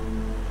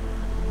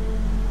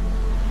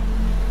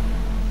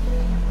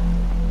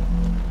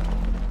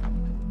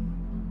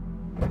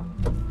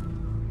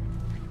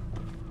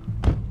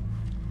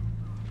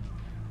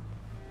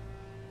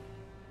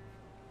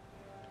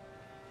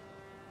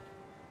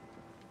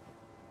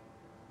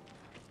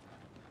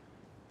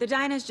 The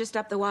diner's just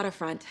up the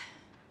waterfront.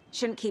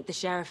 Shouldn't keep the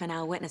sheriff and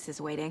our witnesses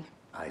waiting.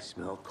 I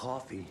smell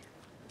coffee.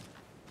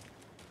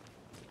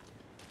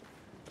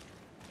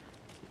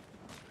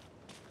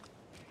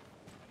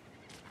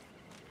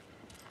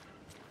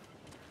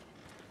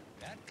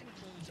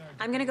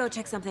 I'm gonna go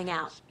check something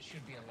out.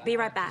 Be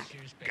right back.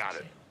 Got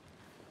it.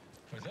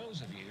 For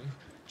those of you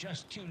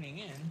just tuning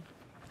in,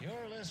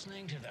 You're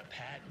listening to the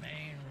Pat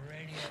Maine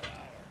Radio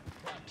Hour,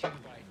 brought to you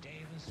by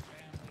Davis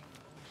Family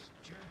Roast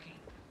Jerky.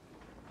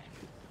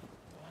 And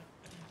what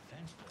an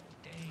eventful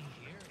day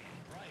here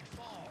in Bright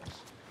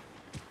Falls.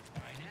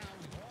 By now,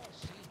 we've all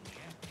seen the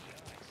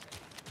FBI say.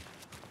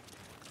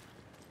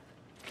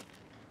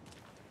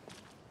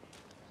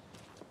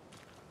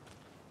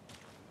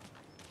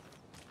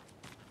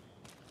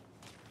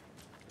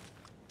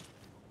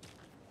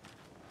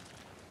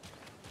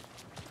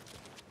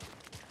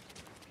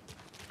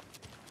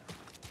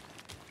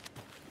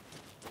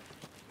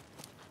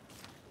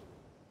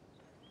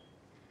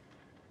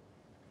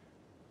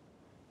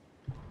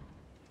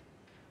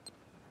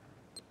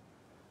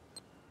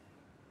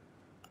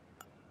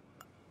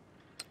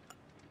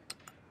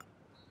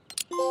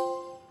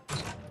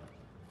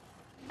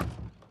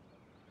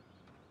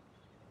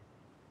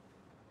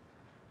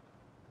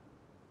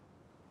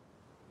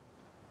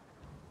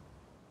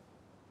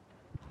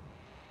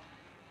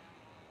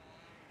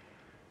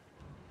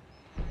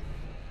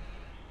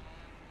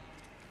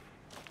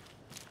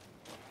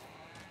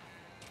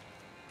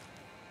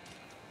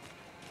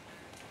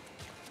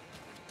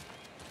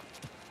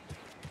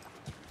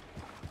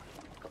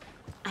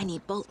 I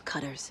need bolt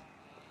cutters.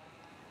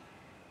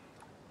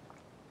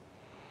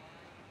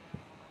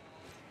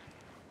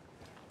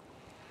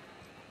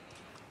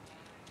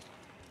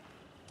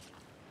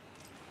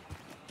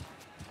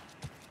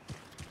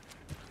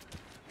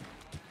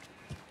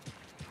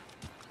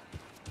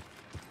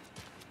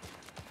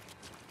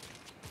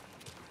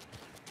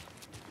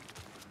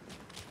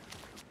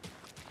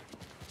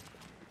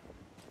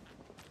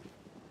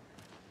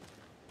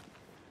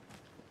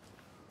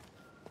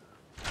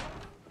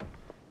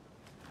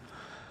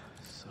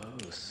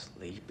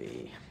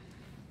 Sleepy.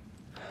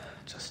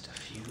 Just a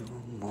few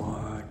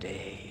more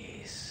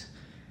days.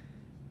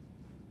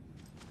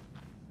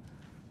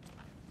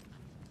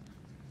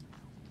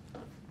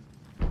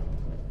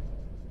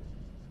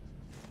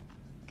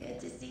 Good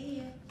to see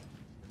you.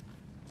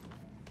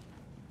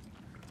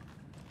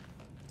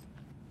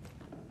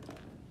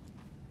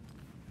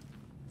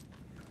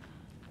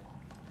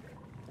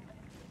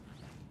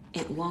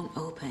 It won't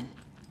open.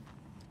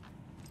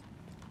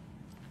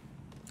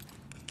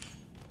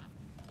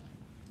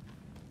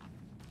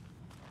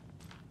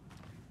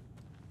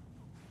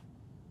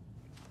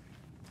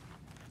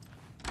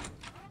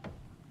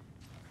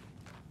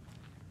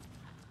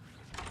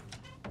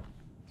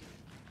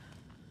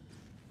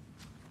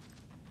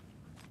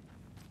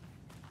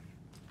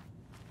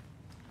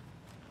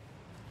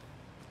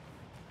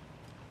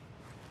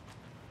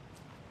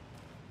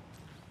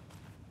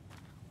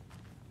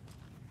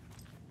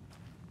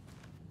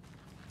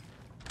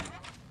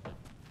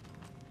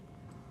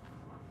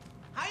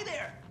 Hi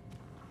there!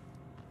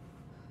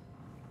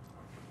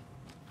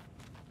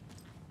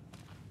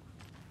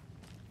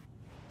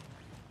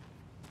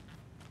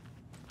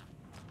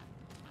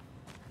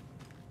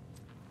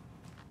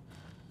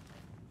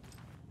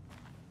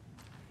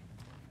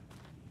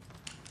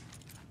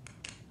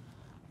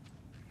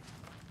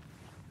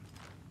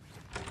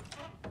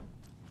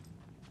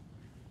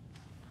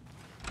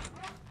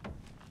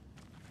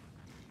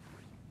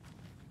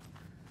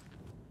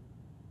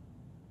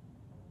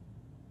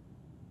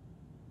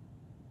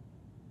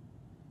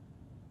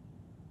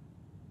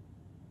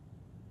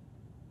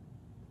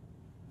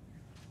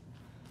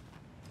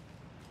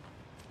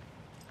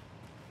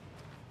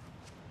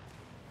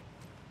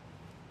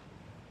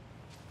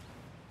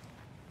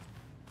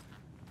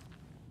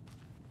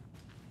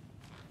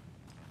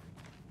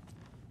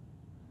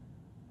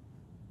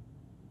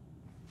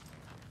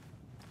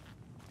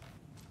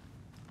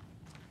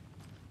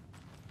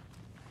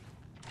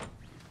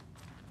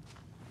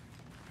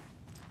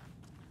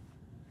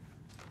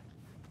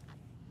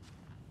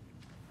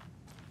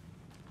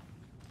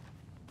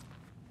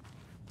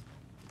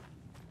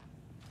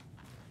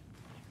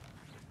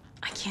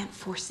 I can't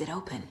force it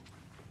open.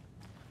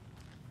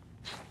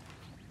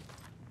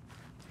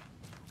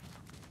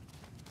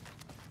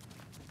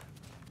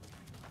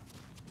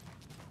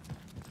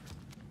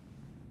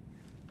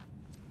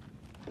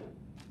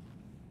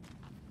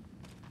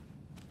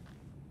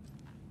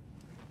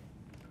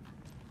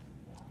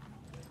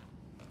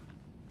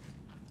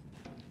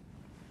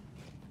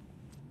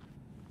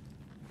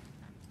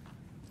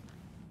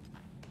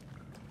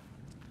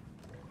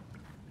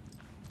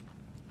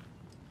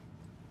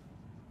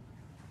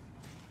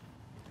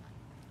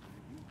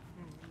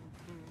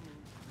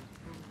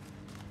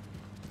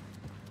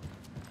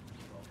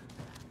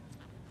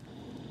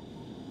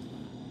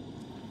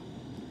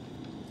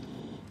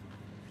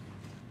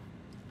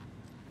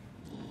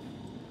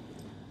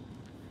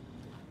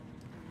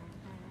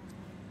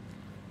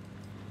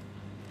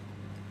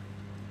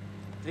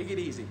 Take it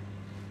easy.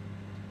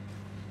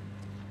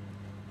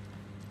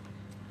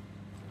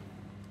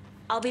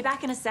 I'll be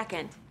back in a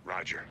second.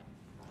 Roger.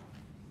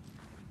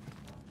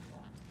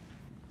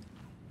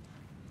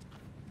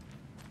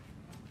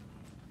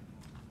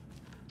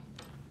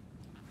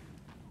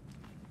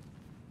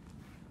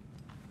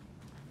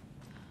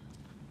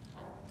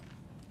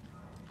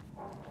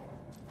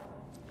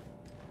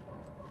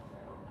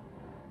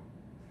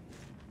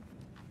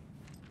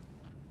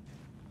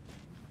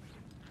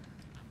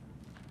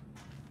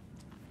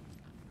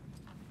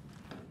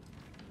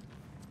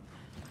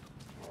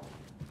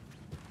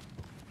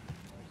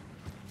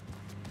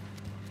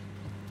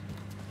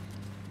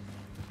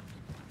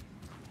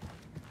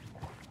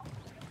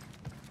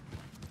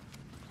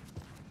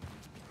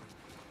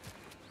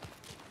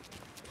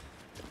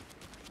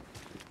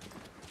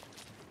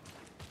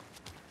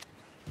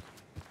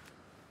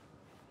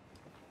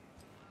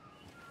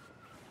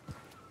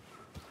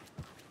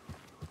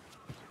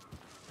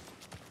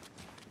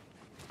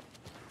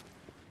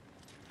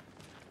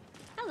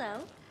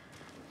 Hello.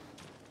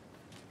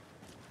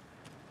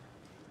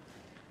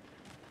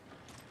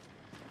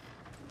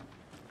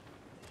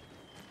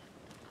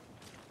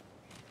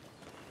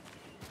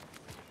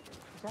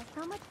 Just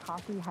how much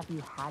coffee have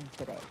you had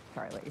today,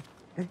 Charlie?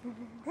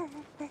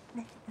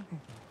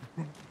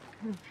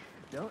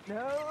 Don't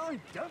know,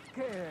 don't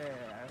care.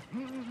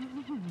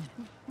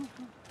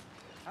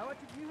 How much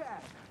have you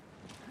had?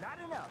 Not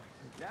enough.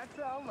 That's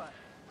how much.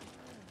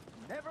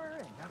 Never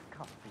enough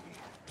coffee.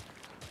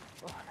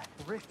 Oh,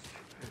 that's rich,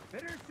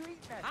 bittersweet.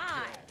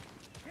 Hi.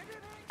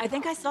 I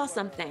think I saw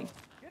something.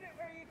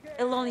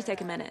 It'll only take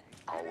a minute.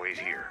 I'll wait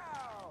here.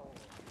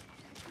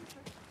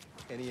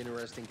 Any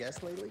interesting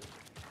guests lately?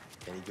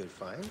 Any good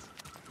finds?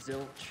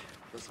 Zilch.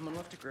 But someone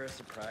left a gross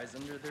surprise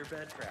under their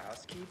bed for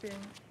housekeeping?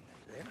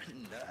 They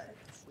were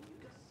nuts.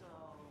 So,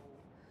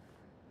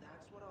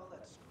 that's what all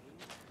that screaming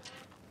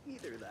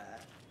was? Either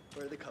that,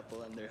 or the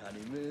couple on their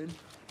honeymoon.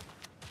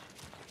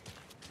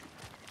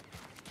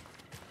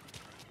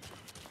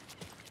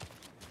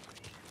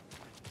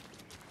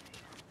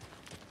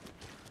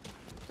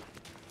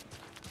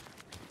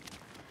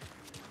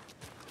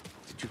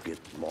 Did you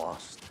get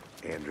lost,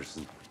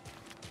 Anderson?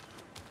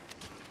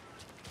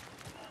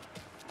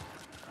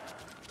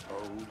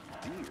 Oh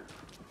dear.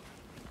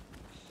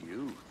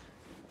 Cute.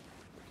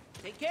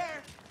 Take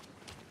care.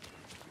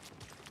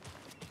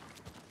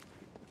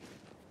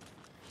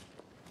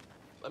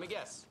 Let me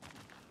guess.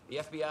 The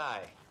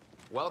FBI.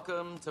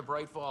 Welcome to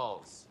Bright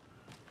Falls.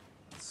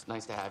 It's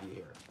nice to have you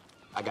here.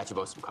 I got you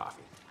both some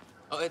coffee.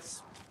 Oh,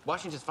 it's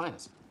Washington's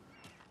finest.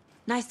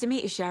 Nice to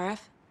meet you,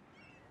 Sheriff.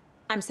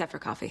 I'm set for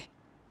coffee.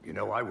 You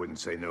know, I wouldn't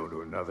say no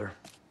to another.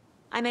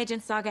 I'm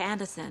Agent Saga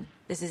Anderson.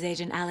 This is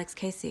Agent Alex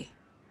Casey.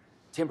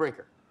 Tim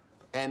Breaker.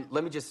 And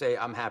let me just say,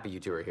 I'm happy you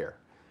two are here.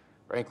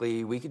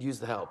 Frankly, we could use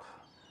the help.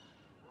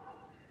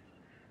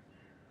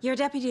 Your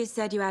deputies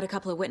said you had a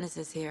couple of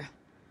witnesses here.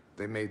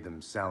 They made them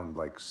sound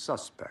like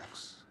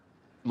suspects.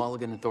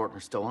 Mulligan and Thornton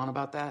are still on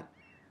about that?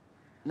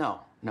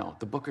 No,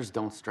 the Bookers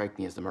don't strike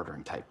me as the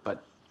murdering type,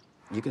 but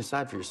you can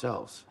decide for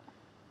yourselves.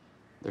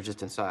 They're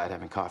just inside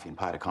having coffee and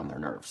pie to calm their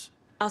nerves.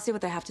 I'll see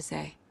what they have to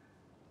say.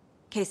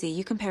 Casey,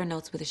 you compare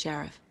notes with the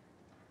sheriff.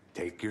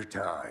 Take your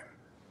time.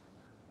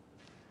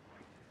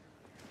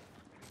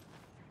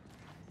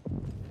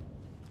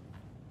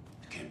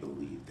 I can't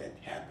believe that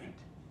happened.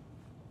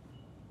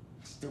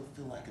 I still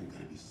feel like I'm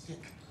gonna be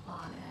sick. Come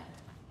on, Ed.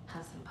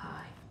 Have some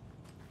pie.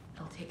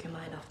 It'll take your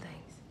mind off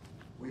things.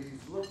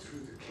 We've looked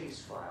through the case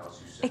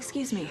files you sent.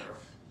 Excuse me.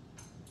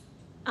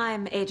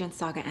 I'm Agent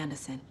Saga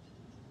Anderson.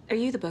 Are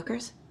you the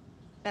Bookers?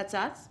 That's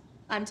us.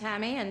 I'm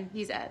Tammy, and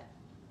he's Ed.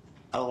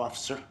 Hello,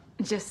 officer.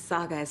 Just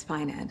Saga is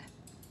fine, Ed.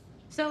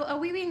 So, are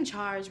we being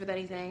charged with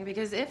anything?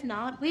 Because if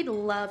not, we'd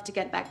love to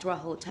get back to our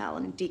hotel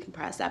and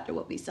decompress after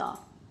what we saw.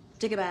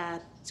 Take a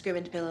bath, scream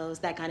into pillows,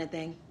 that kind of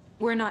thing.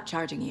 We're not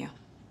charging you.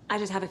 I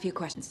just have a few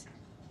questions.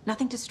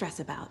 Nothing to stress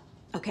about,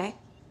 okay?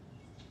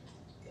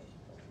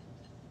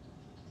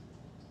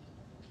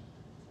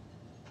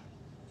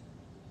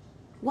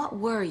 What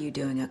were you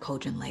doing at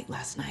Cauldron Lake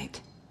last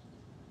night?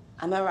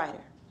 I'm a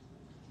writer.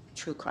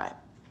 True crime.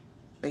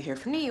 We're here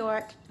from New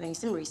York, doing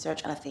some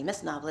research on a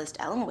famous novelist,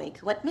 Alan Wake,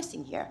 who went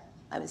missing here.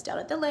 I was down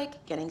at the lake,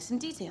 getting some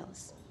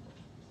details.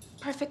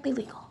 Perfectly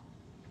legal.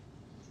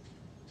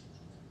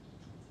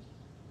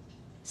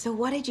 So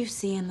what did you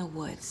see in the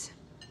woods?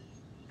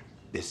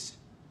 This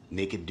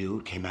naked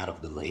dude came out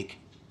of the lake,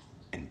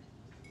 and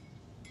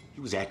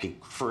he was acting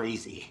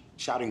crazy,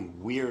 shouting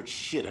weird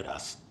shit at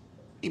us.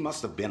 He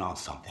must have been on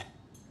something.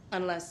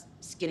 Unless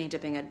skinny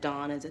dipping at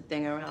dawn is a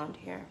thing around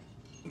here.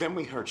 Then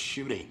we heard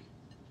shooting.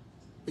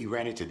 We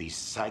ran into these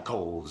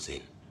psychos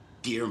in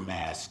deer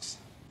masks.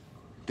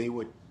 They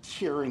were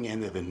tearing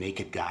into the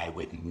naked guy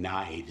with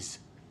knives,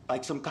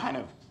 like some kind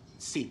of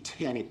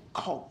satanic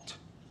cult.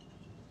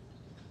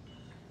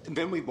 And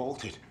then we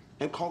bolted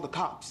and called the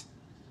cops.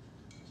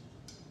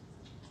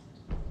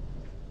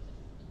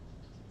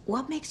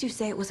 What makes you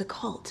say it was a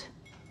cult?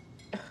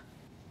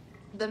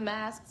 The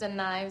masks and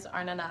knives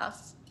aren't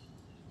enough.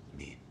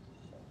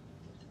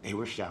 They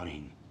were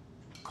shouting,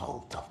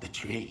 "Cult of the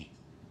tree,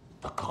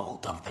 the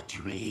cult of the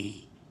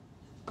tree,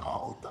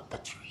 cult of the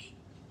tree."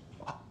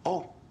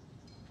 Oh,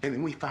 and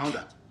then we found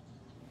her.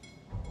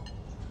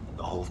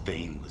 The whole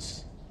thing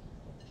was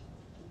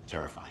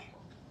terrifying.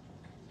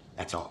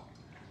 That's all.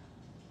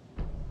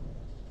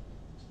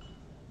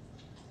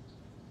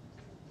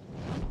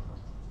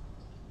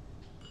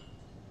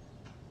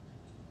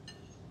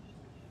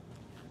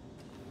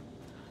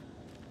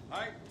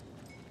 Hi.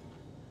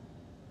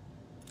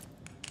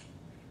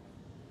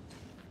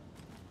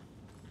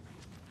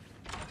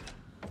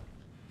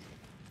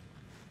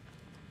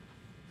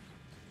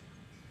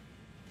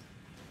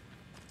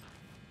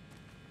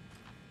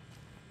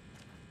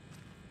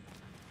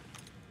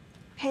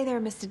 Hey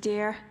there, Mr.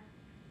 Deer.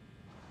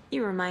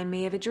 You remind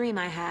me of a dream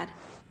I had.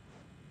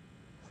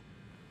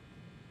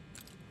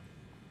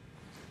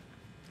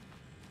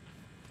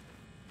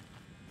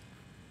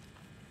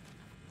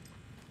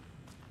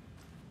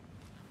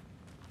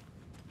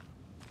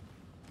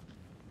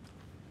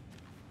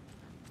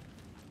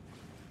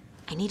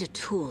 I need a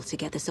tool to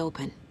get this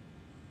open.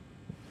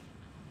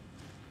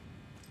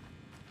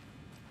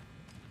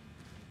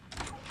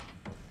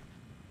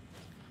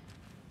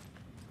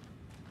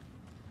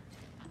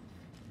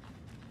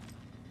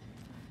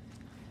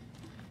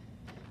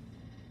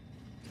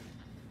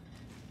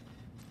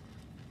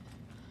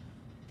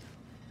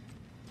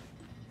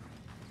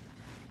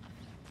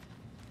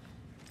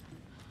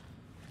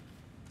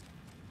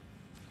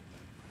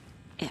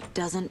 It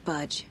doesn't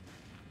budge.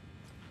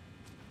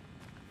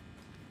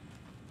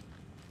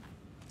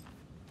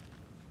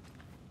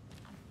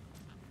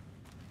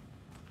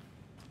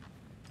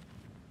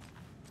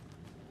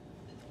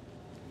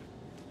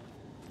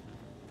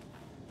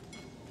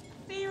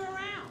 See you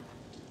around.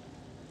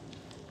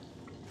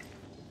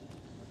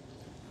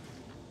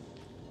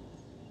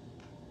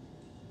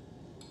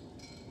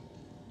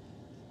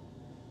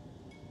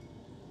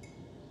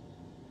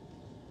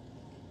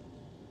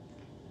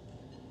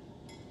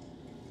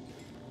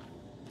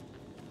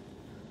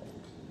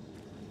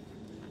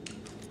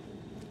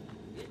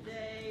 Good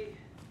day.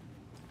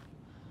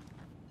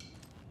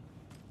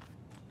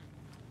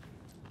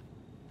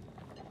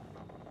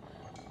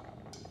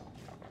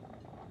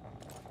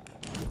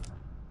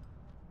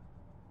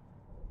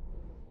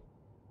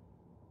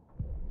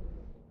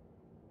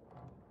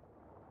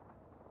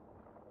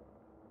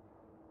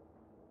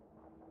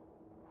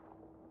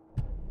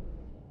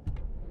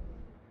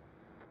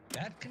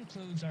 That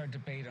concludes our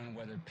debate on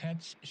whether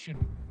pets should...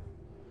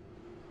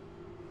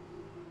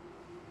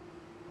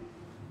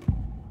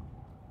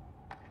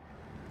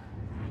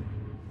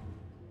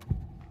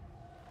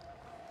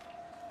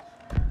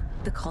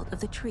 The cult of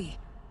the tree.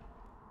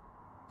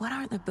 What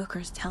are the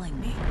Bookers telling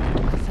me?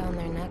 I found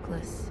their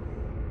necklace.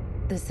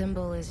 The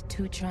symbol is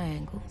 2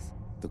 triangles.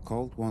 The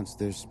cult wants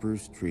their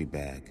spruce tree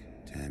back,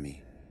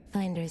 Tammy.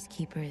 Finders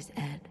keepers,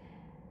 Ed.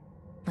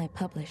 My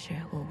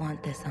publisher will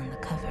want this on the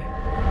cover.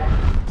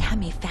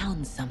 Tammy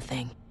found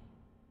something.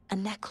 A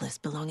necklace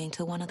belonging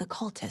to one of the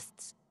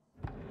cultists.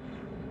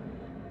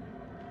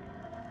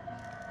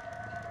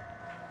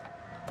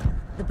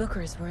 The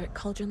Bookers were at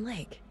Cauldron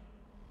Lake.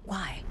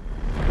 Why?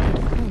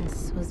 The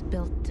fence was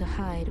built to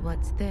hide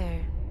what's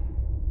there.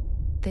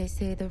 They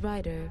say the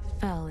rider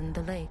fell in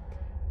the lake.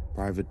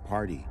 Private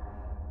party.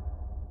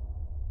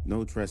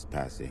 No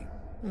trespassing.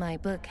 My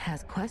book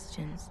has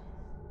questions.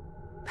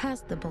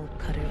 Past the bolt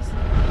cutters.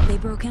 They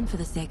broke in for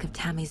the sake of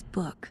Tammy's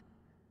book.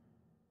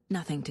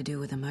 Nothing to do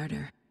with a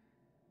murder.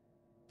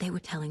 They were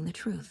telling the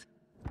truth.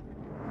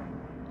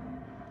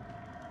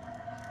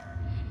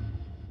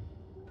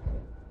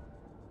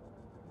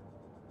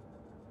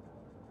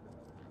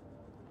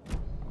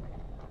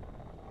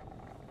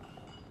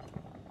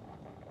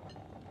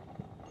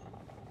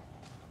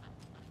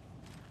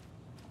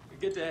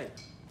 Good day.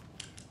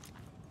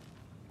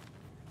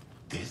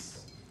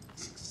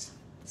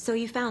 So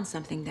you found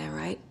something there,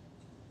 right?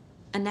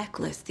 A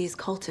necklace these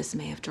cultists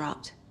may have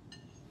dropped.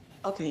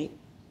 Okay.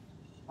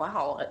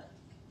 Wow.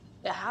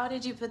 How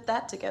did you put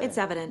that together? It's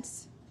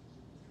evidence.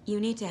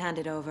 You need to hand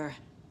it over.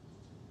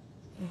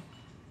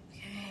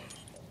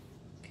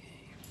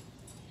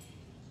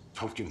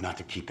 Told you not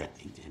to keep that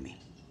thing, Timmy.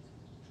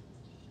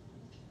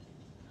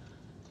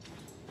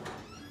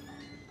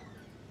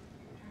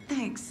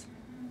 Thanks.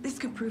 This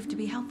could prove to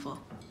be helpful.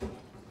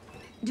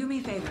 Do me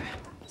a favor.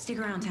 Stick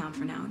around town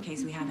for now in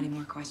case we have any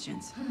more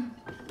questions.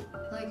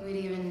 Like we'd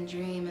even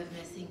dream of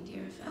missing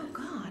Deerfest. Oh,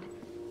 God.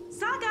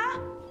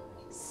 Saga!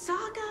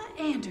 Saga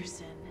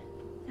Anderson.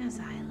 As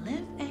I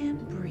live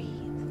and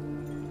breathe.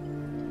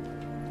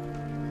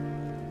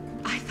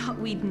 I thought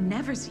we'd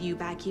never see you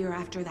back here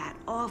after that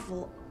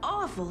awful,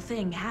 awful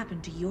thing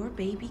happened to your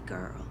baby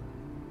girl.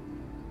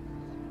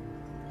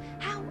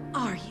 How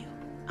are you?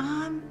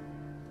 I'm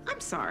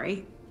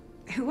sorry.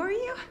 Who are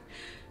you?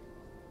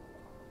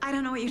 I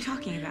don't know what you're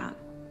talking about.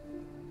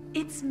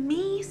 It's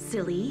me,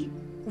 silly.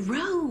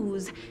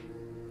 Rose.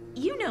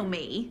 You know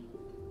me.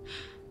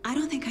 I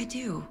don't think I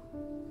do.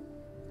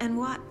 And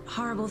what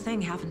horrible thing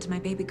happened to my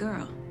baby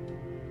girl?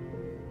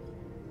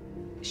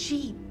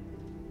 She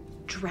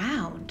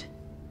drowned.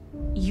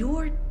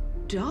 Your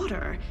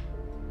daughter.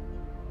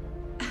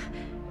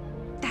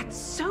 That's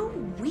so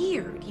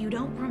weird you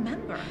don't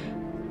remember.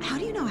 How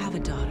do you know I have a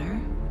daughter?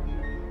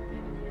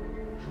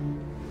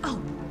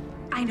 Oh,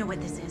 I know what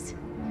this is.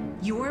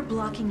 You're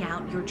blocking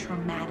out your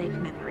traumatic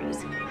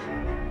memories.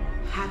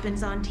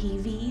 Happens on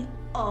TV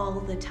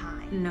all the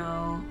time.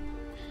 No.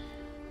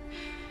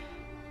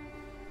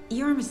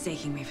 You're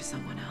mistaking me for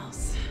someone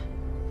else.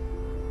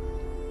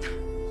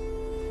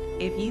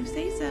 If you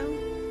say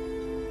so.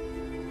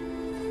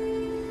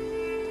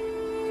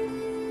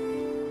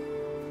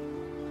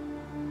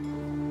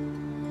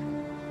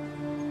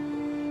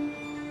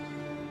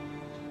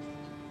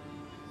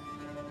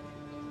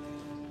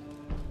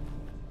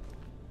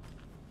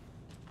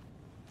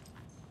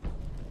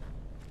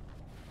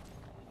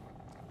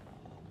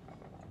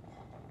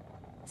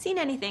 Seen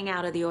anything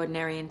out of the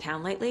ordinary in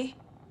town lately?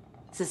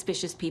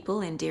 Suspicious people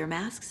in deer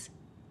masks?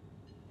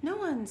 No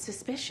one's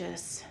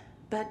suspicious,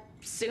 but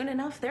soon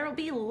enough there'll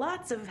be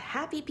lots of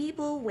happy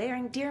people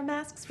wearing deer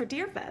masks for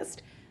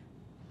Deerfest.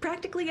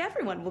 Practically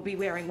everyone will be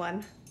wearing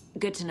one.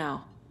 Good to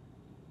know.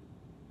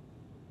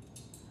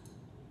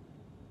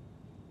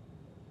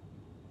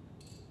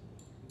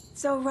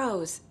 So,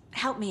 Rose,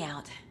 help me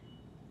out.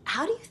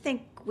 How do you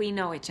think we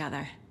know each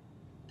other?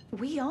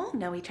 We all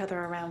know each other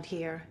around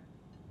here.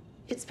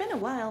 It's been a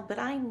while, but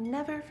I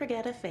never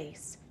forget a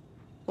face.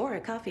 Or a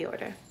coffee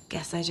order.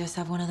 Guess I just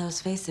have one of those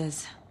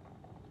faces.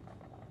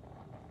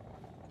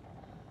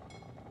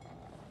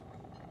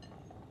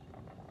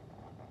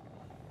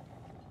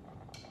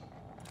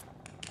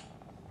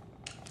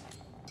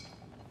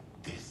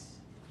 This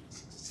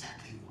is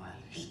exactly why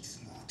I hate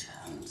small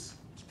towns.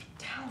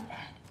 Down, Ed.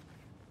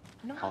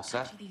 No, All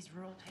set? these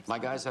rural types. My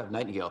guys have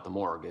Nightingale at the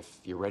morgue if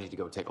you're ready to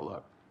go take a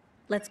look.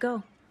 Let's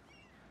go.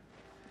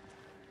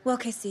 Well,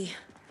 Casey,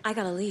 I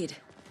got a lead.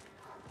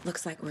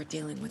 Looks like we're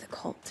dealing with a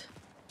cult.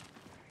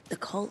 The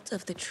cult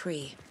of the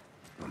tree.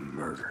 A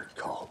murder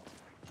cult.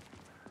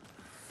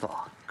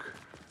 Fuck.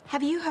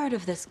 Have you heard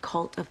of this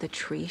cult of the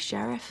tree,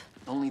 Sheriff?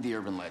 Only the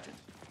urban legend.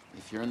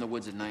 If you're in the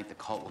woods at night, the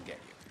cult will get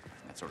you.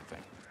 That sort of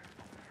thing.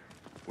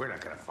 We're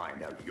not gonna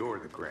find out you're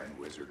the Grand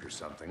Wizard or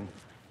something,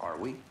 are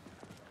we?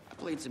 I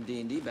played some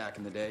D&D back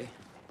in the day.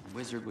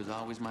 Wizard was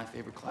always my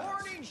favorite class.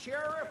 Morning,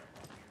 Sheriff.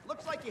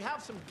 Looks like you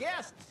have some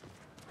guests.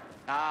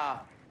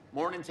 Ah,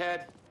 morning,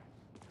 Ted.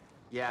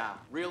 Yeah,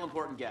 real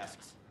important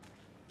guests.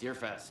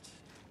 Deerfest.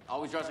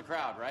 Always draws a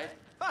crowd, right?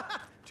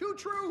 Too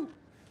true.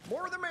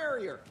 More the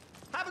merrier.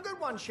 Have a good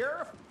one,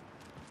 Sheriff.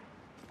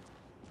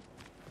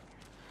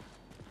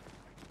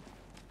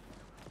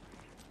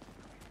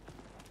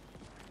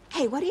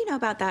 Hey, what do you know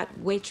about that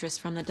waitress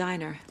from the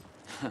diner?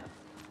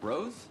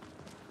 Rose?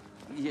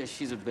 Yeah,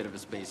 she's a bit of a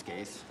space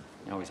case.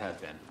 Always has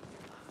been.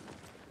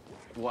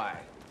 Why?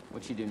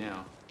 What'd she do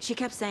now? She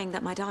kept saying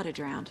that my daughter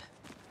drowned.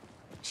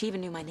 She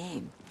even knew my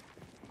name.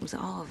 It was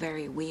all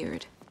very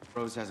weird.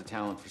 Rose has a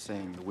talent for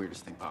saying the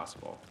weirdest thing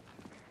possible.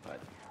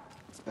 But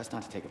it's best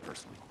not to take it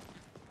personally.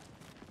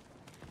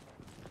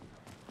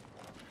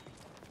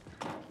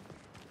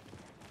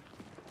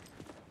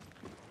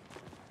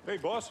 Hey,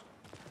 boss.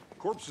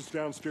 Corpse is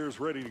downstairs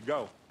ready to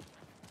go.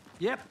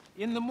 Yep,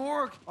 in the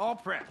morgue, all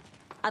prepped.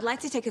 I'd like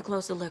to take a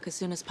closer look as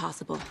soon as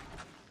possible.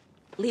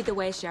 Lead the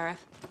way,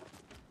 Sheriff.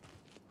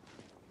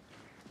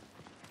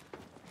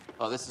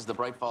 Oh, this is the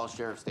Bright Falls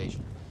Sheriff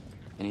Station.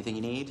 Anything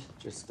you need,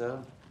 just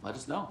let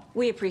us know.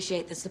 We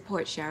appreciate the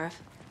support,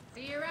 Sheriff.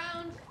 See you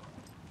around.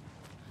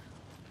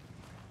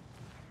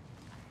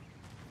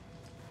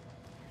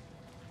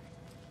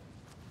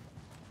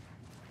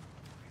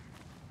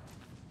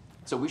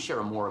 So we share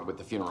a morgue with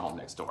the funeral home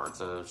next door.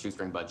 It's a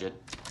shoestring budget.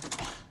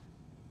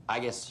 I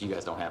guess you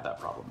guys don't have that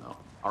problem, though.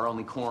 Our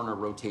only coroner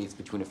rotates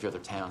between a few other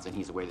towns, and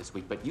he's away this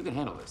week, but you can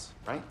handle this,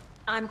 right?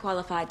 I'm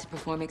qualified to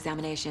perform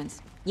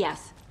examinations.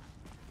 Yes.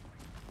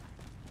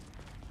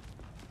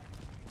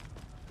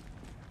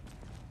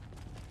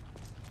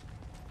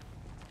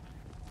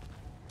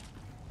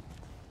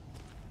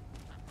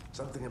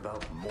 Something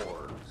about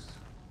morgues.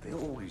 They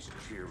always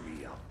cheer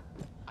me up.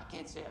 I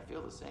can't say I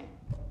feel the same.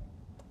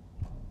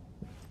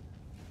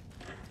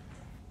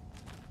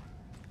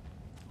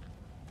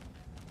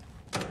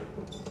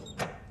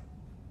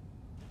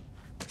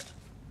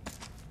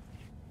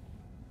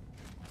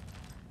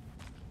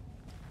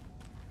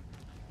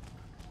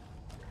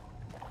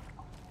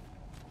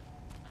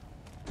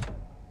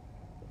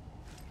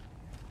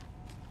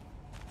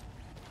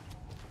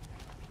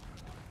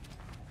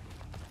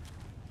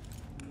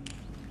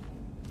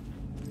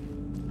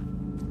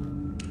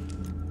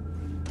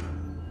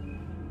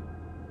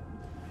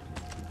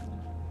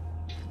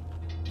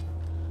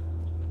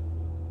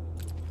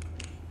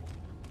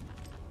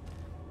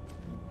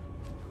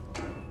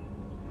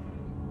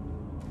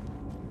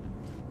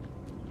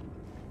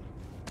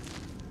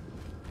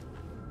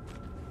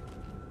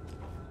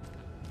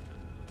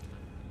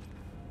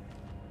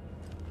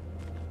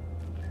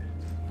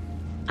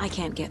 I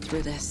can't get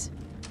through this.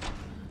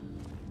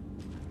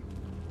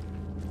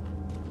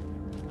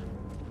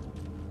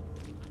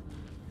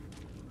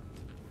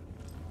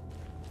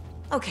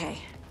 Okay,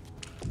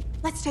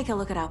 let's take a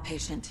look at our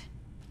patient.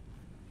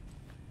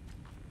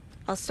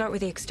 I'll start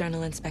with the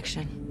external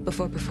inspection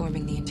before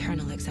performing the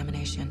internal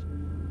examination.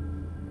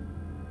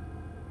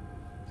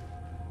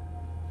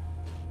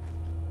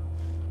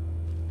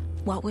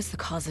 What was the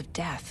cause of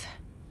death?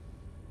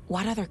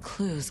 What other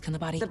clues can the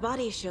body... The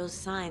body shows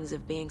signs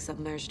of being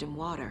submerged in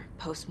water,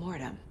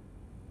 post-mortem.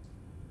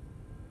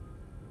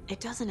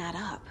 It doesn't add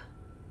up.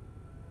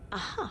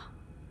 Uh-huh.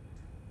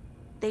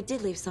 They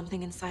did leave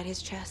something inside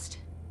his chest.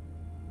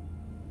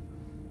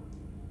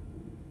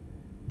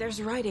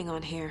 There's writing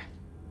on here.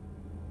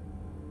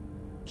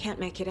 Can't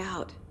make it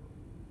out.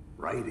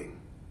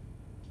 Writing?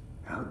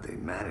 How'd they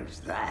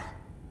manage that?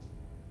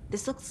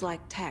 This looks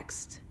like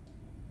text.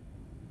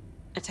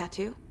 A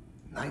tattoo?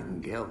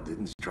 Nightingale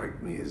didn't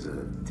strike me as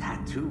a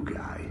tattoo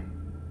guy.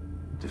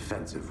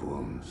 Defensive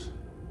wounds.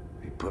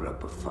 He put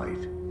up a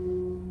fight.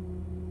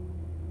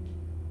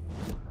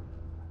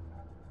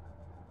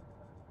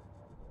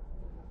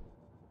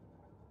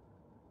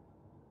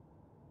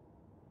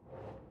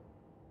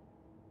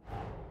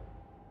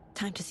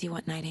 Time to see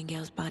what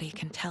Nightingale's body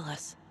can tell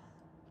us.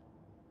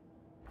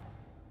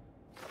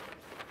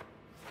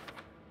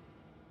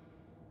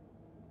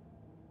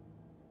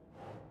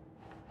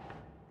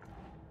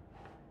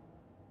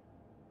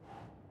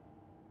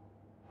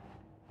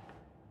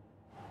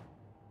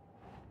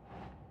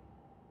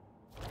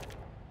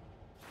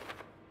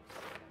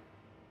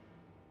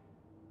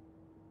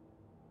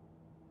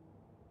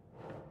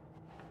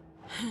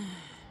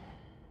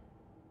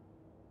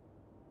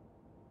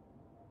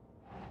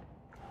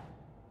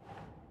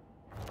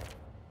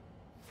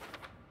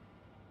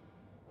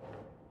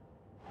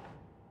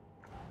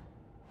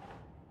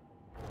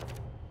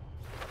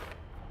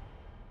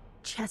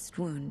 Chest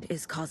wound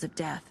is cause of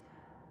death,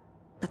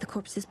 but the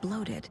corpse is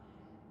bloated,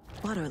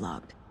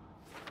 waterlogged.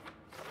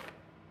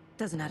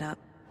 Doesn't add up.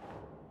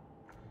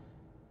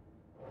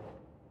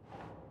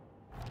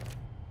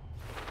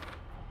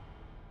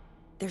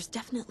 There's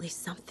definitely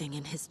something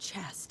in his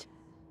chest.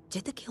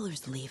 Did the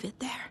killers leave it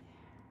there?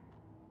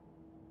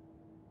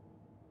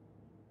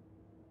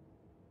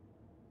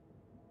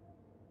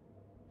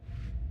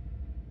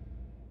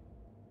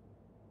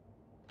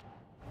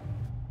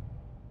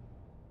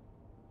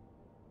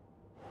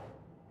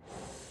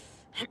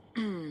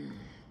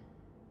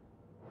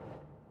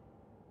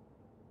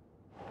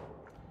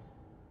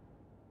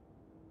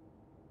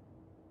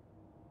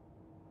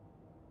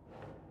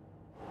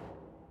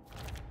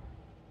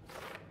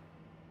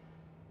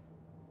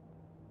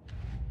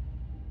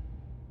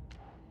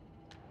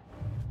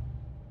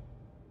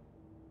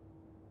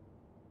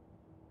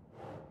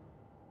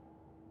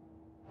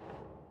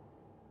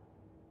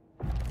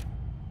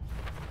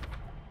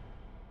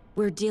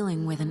 We're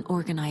dealing with an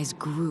organized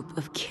group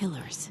of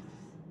killers,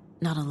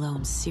 not a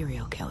lone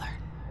serial killer.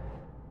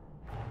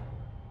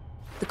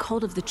 The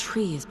cult of the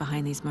tree is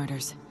behind these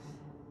murders.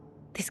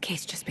 This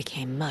case just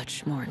became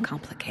much more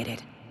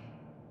complicated.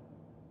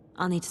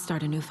 I'll need to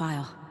start a new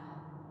file.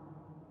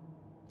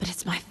 But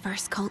it's my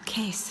first cult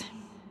case.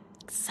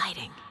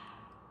 Exciting.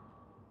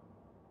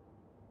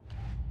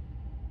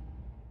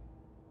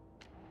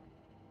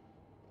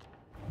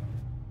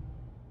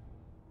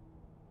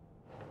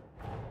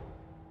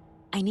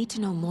 I need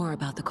to know more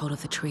about the cult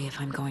of the tree if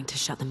I'm going to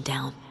shut them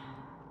down.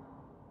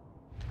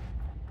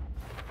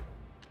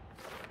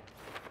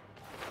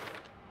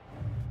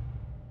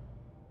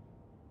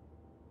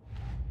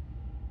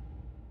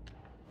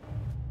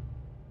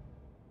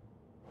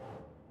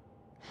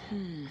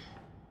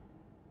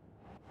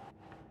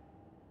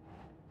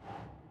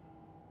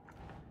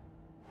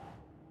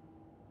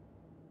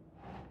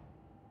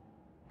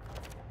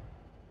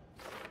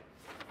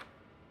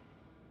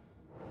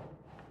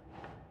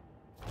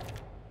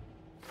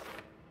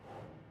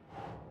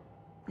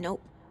 Nope.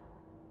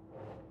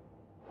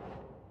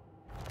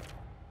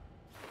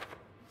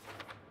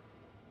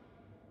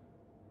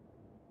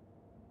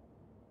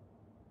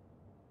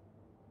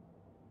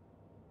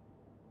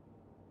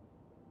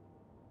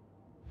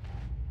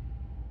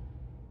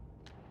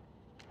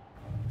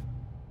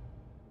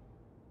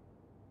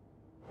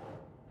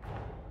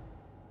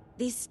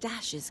 These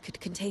stashes could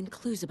contain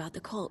clues about the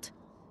cult.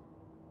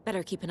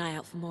 Better keep an eye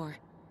out for more.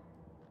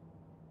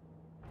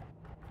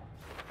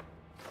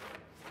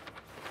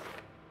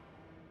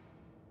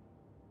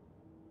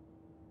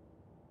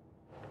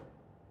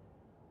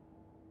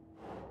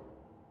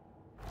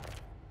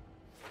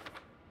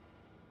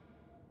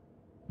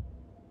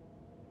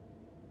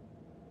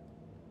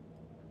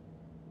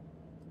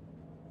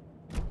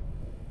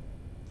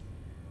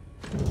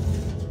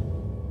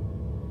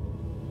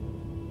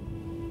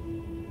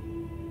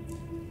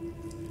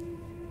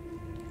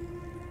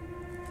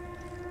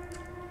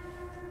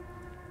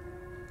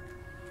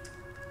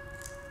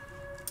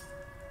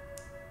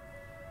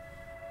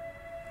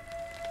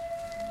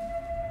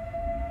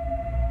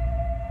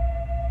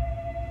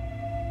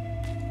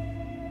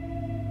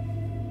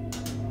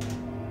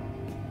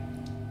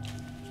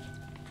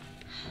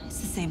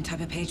 Same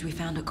type of page we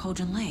found at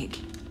Cauldron Lake.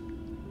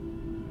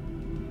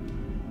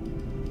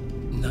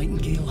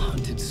 Nightingale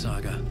hunted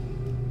Saga.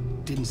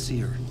 Didn't see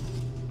her.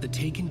 The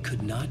Taken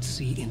could not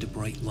see into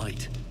bright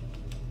light.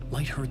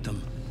 Light hurt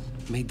them,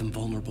 made them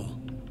vulnerable.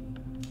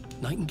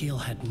 Nightingale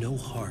had no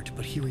heart,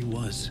 but here he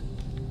was,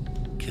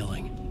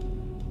 killing.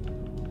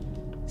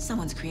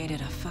 Someone's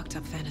created a fucked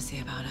up fantasy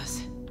about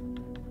us.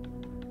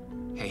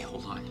 Hey,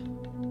 hold on.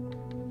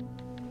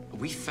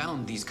 We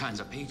found these kinds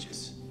of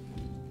pages.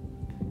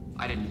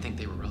 I didn't think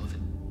they were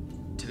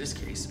relevant to this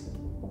case.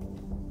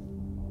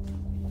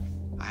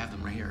 I have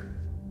them right here.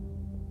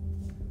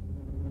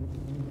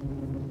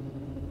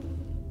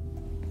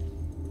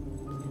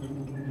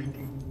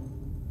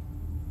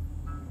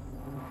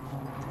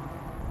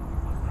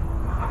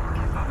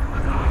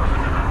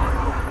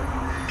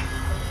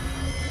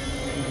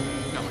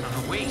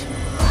 No, wait.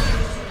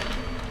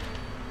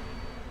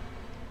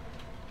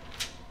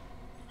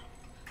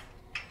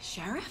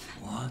 Sheriff?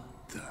 What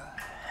the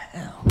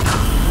hell?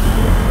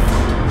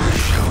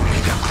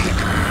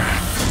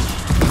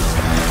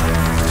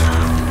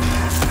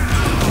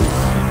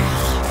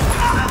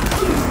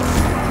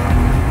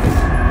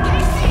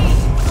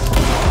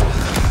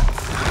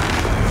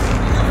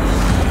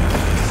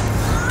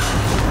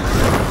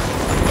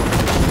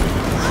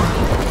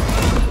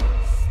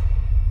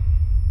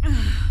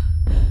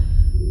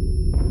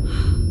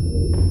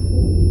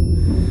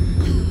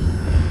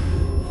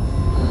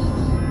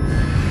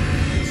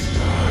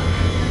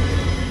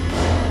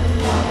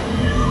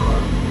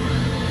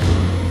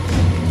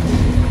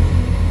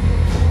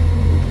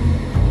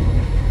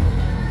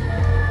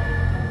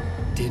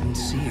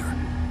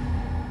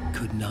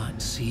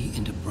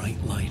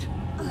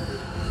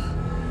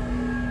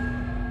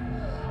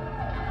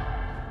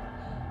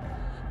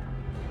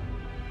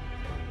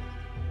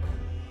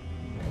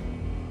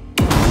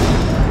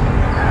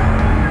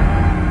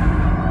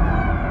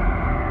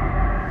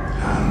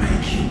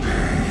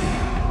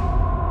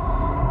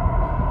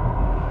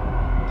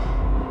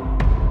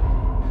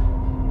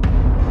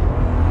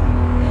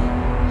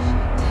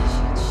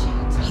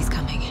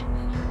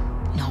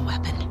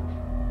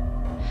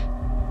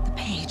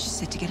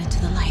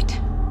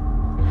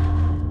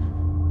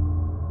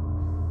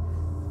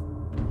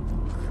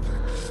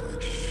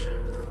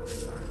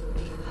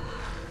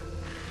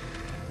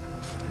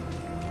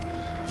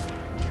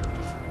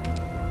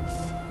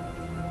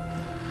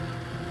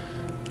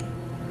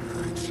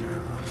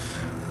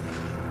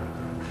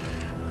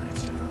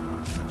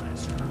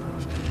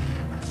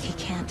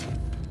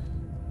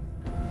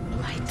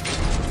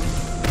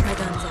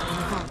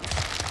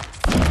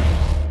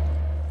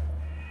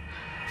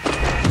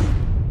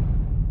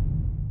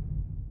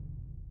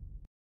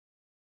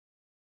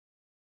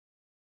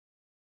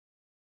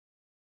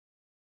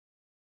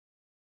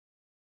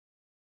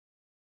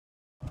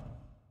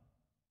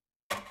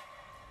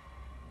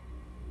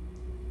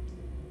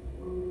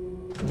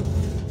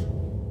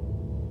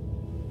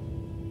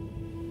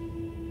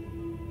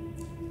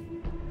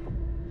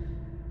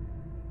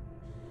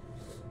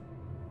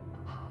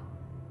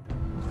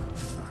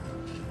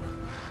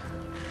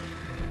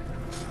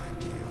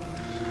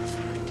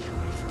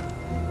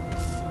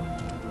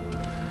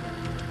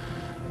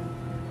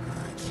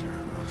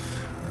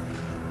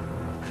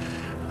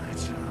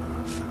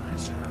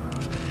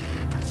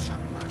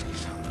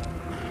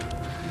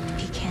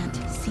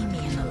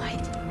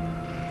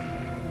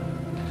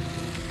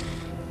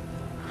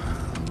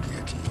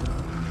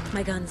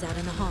 My gun's out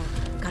in the hall.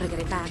 Gotta get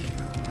it back.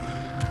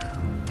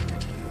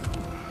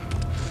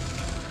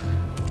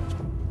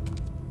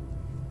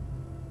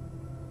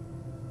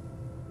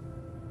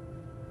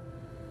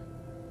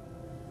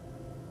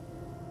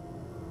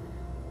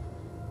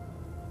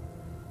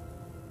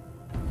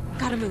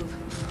 Gotta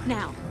move.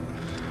 Now.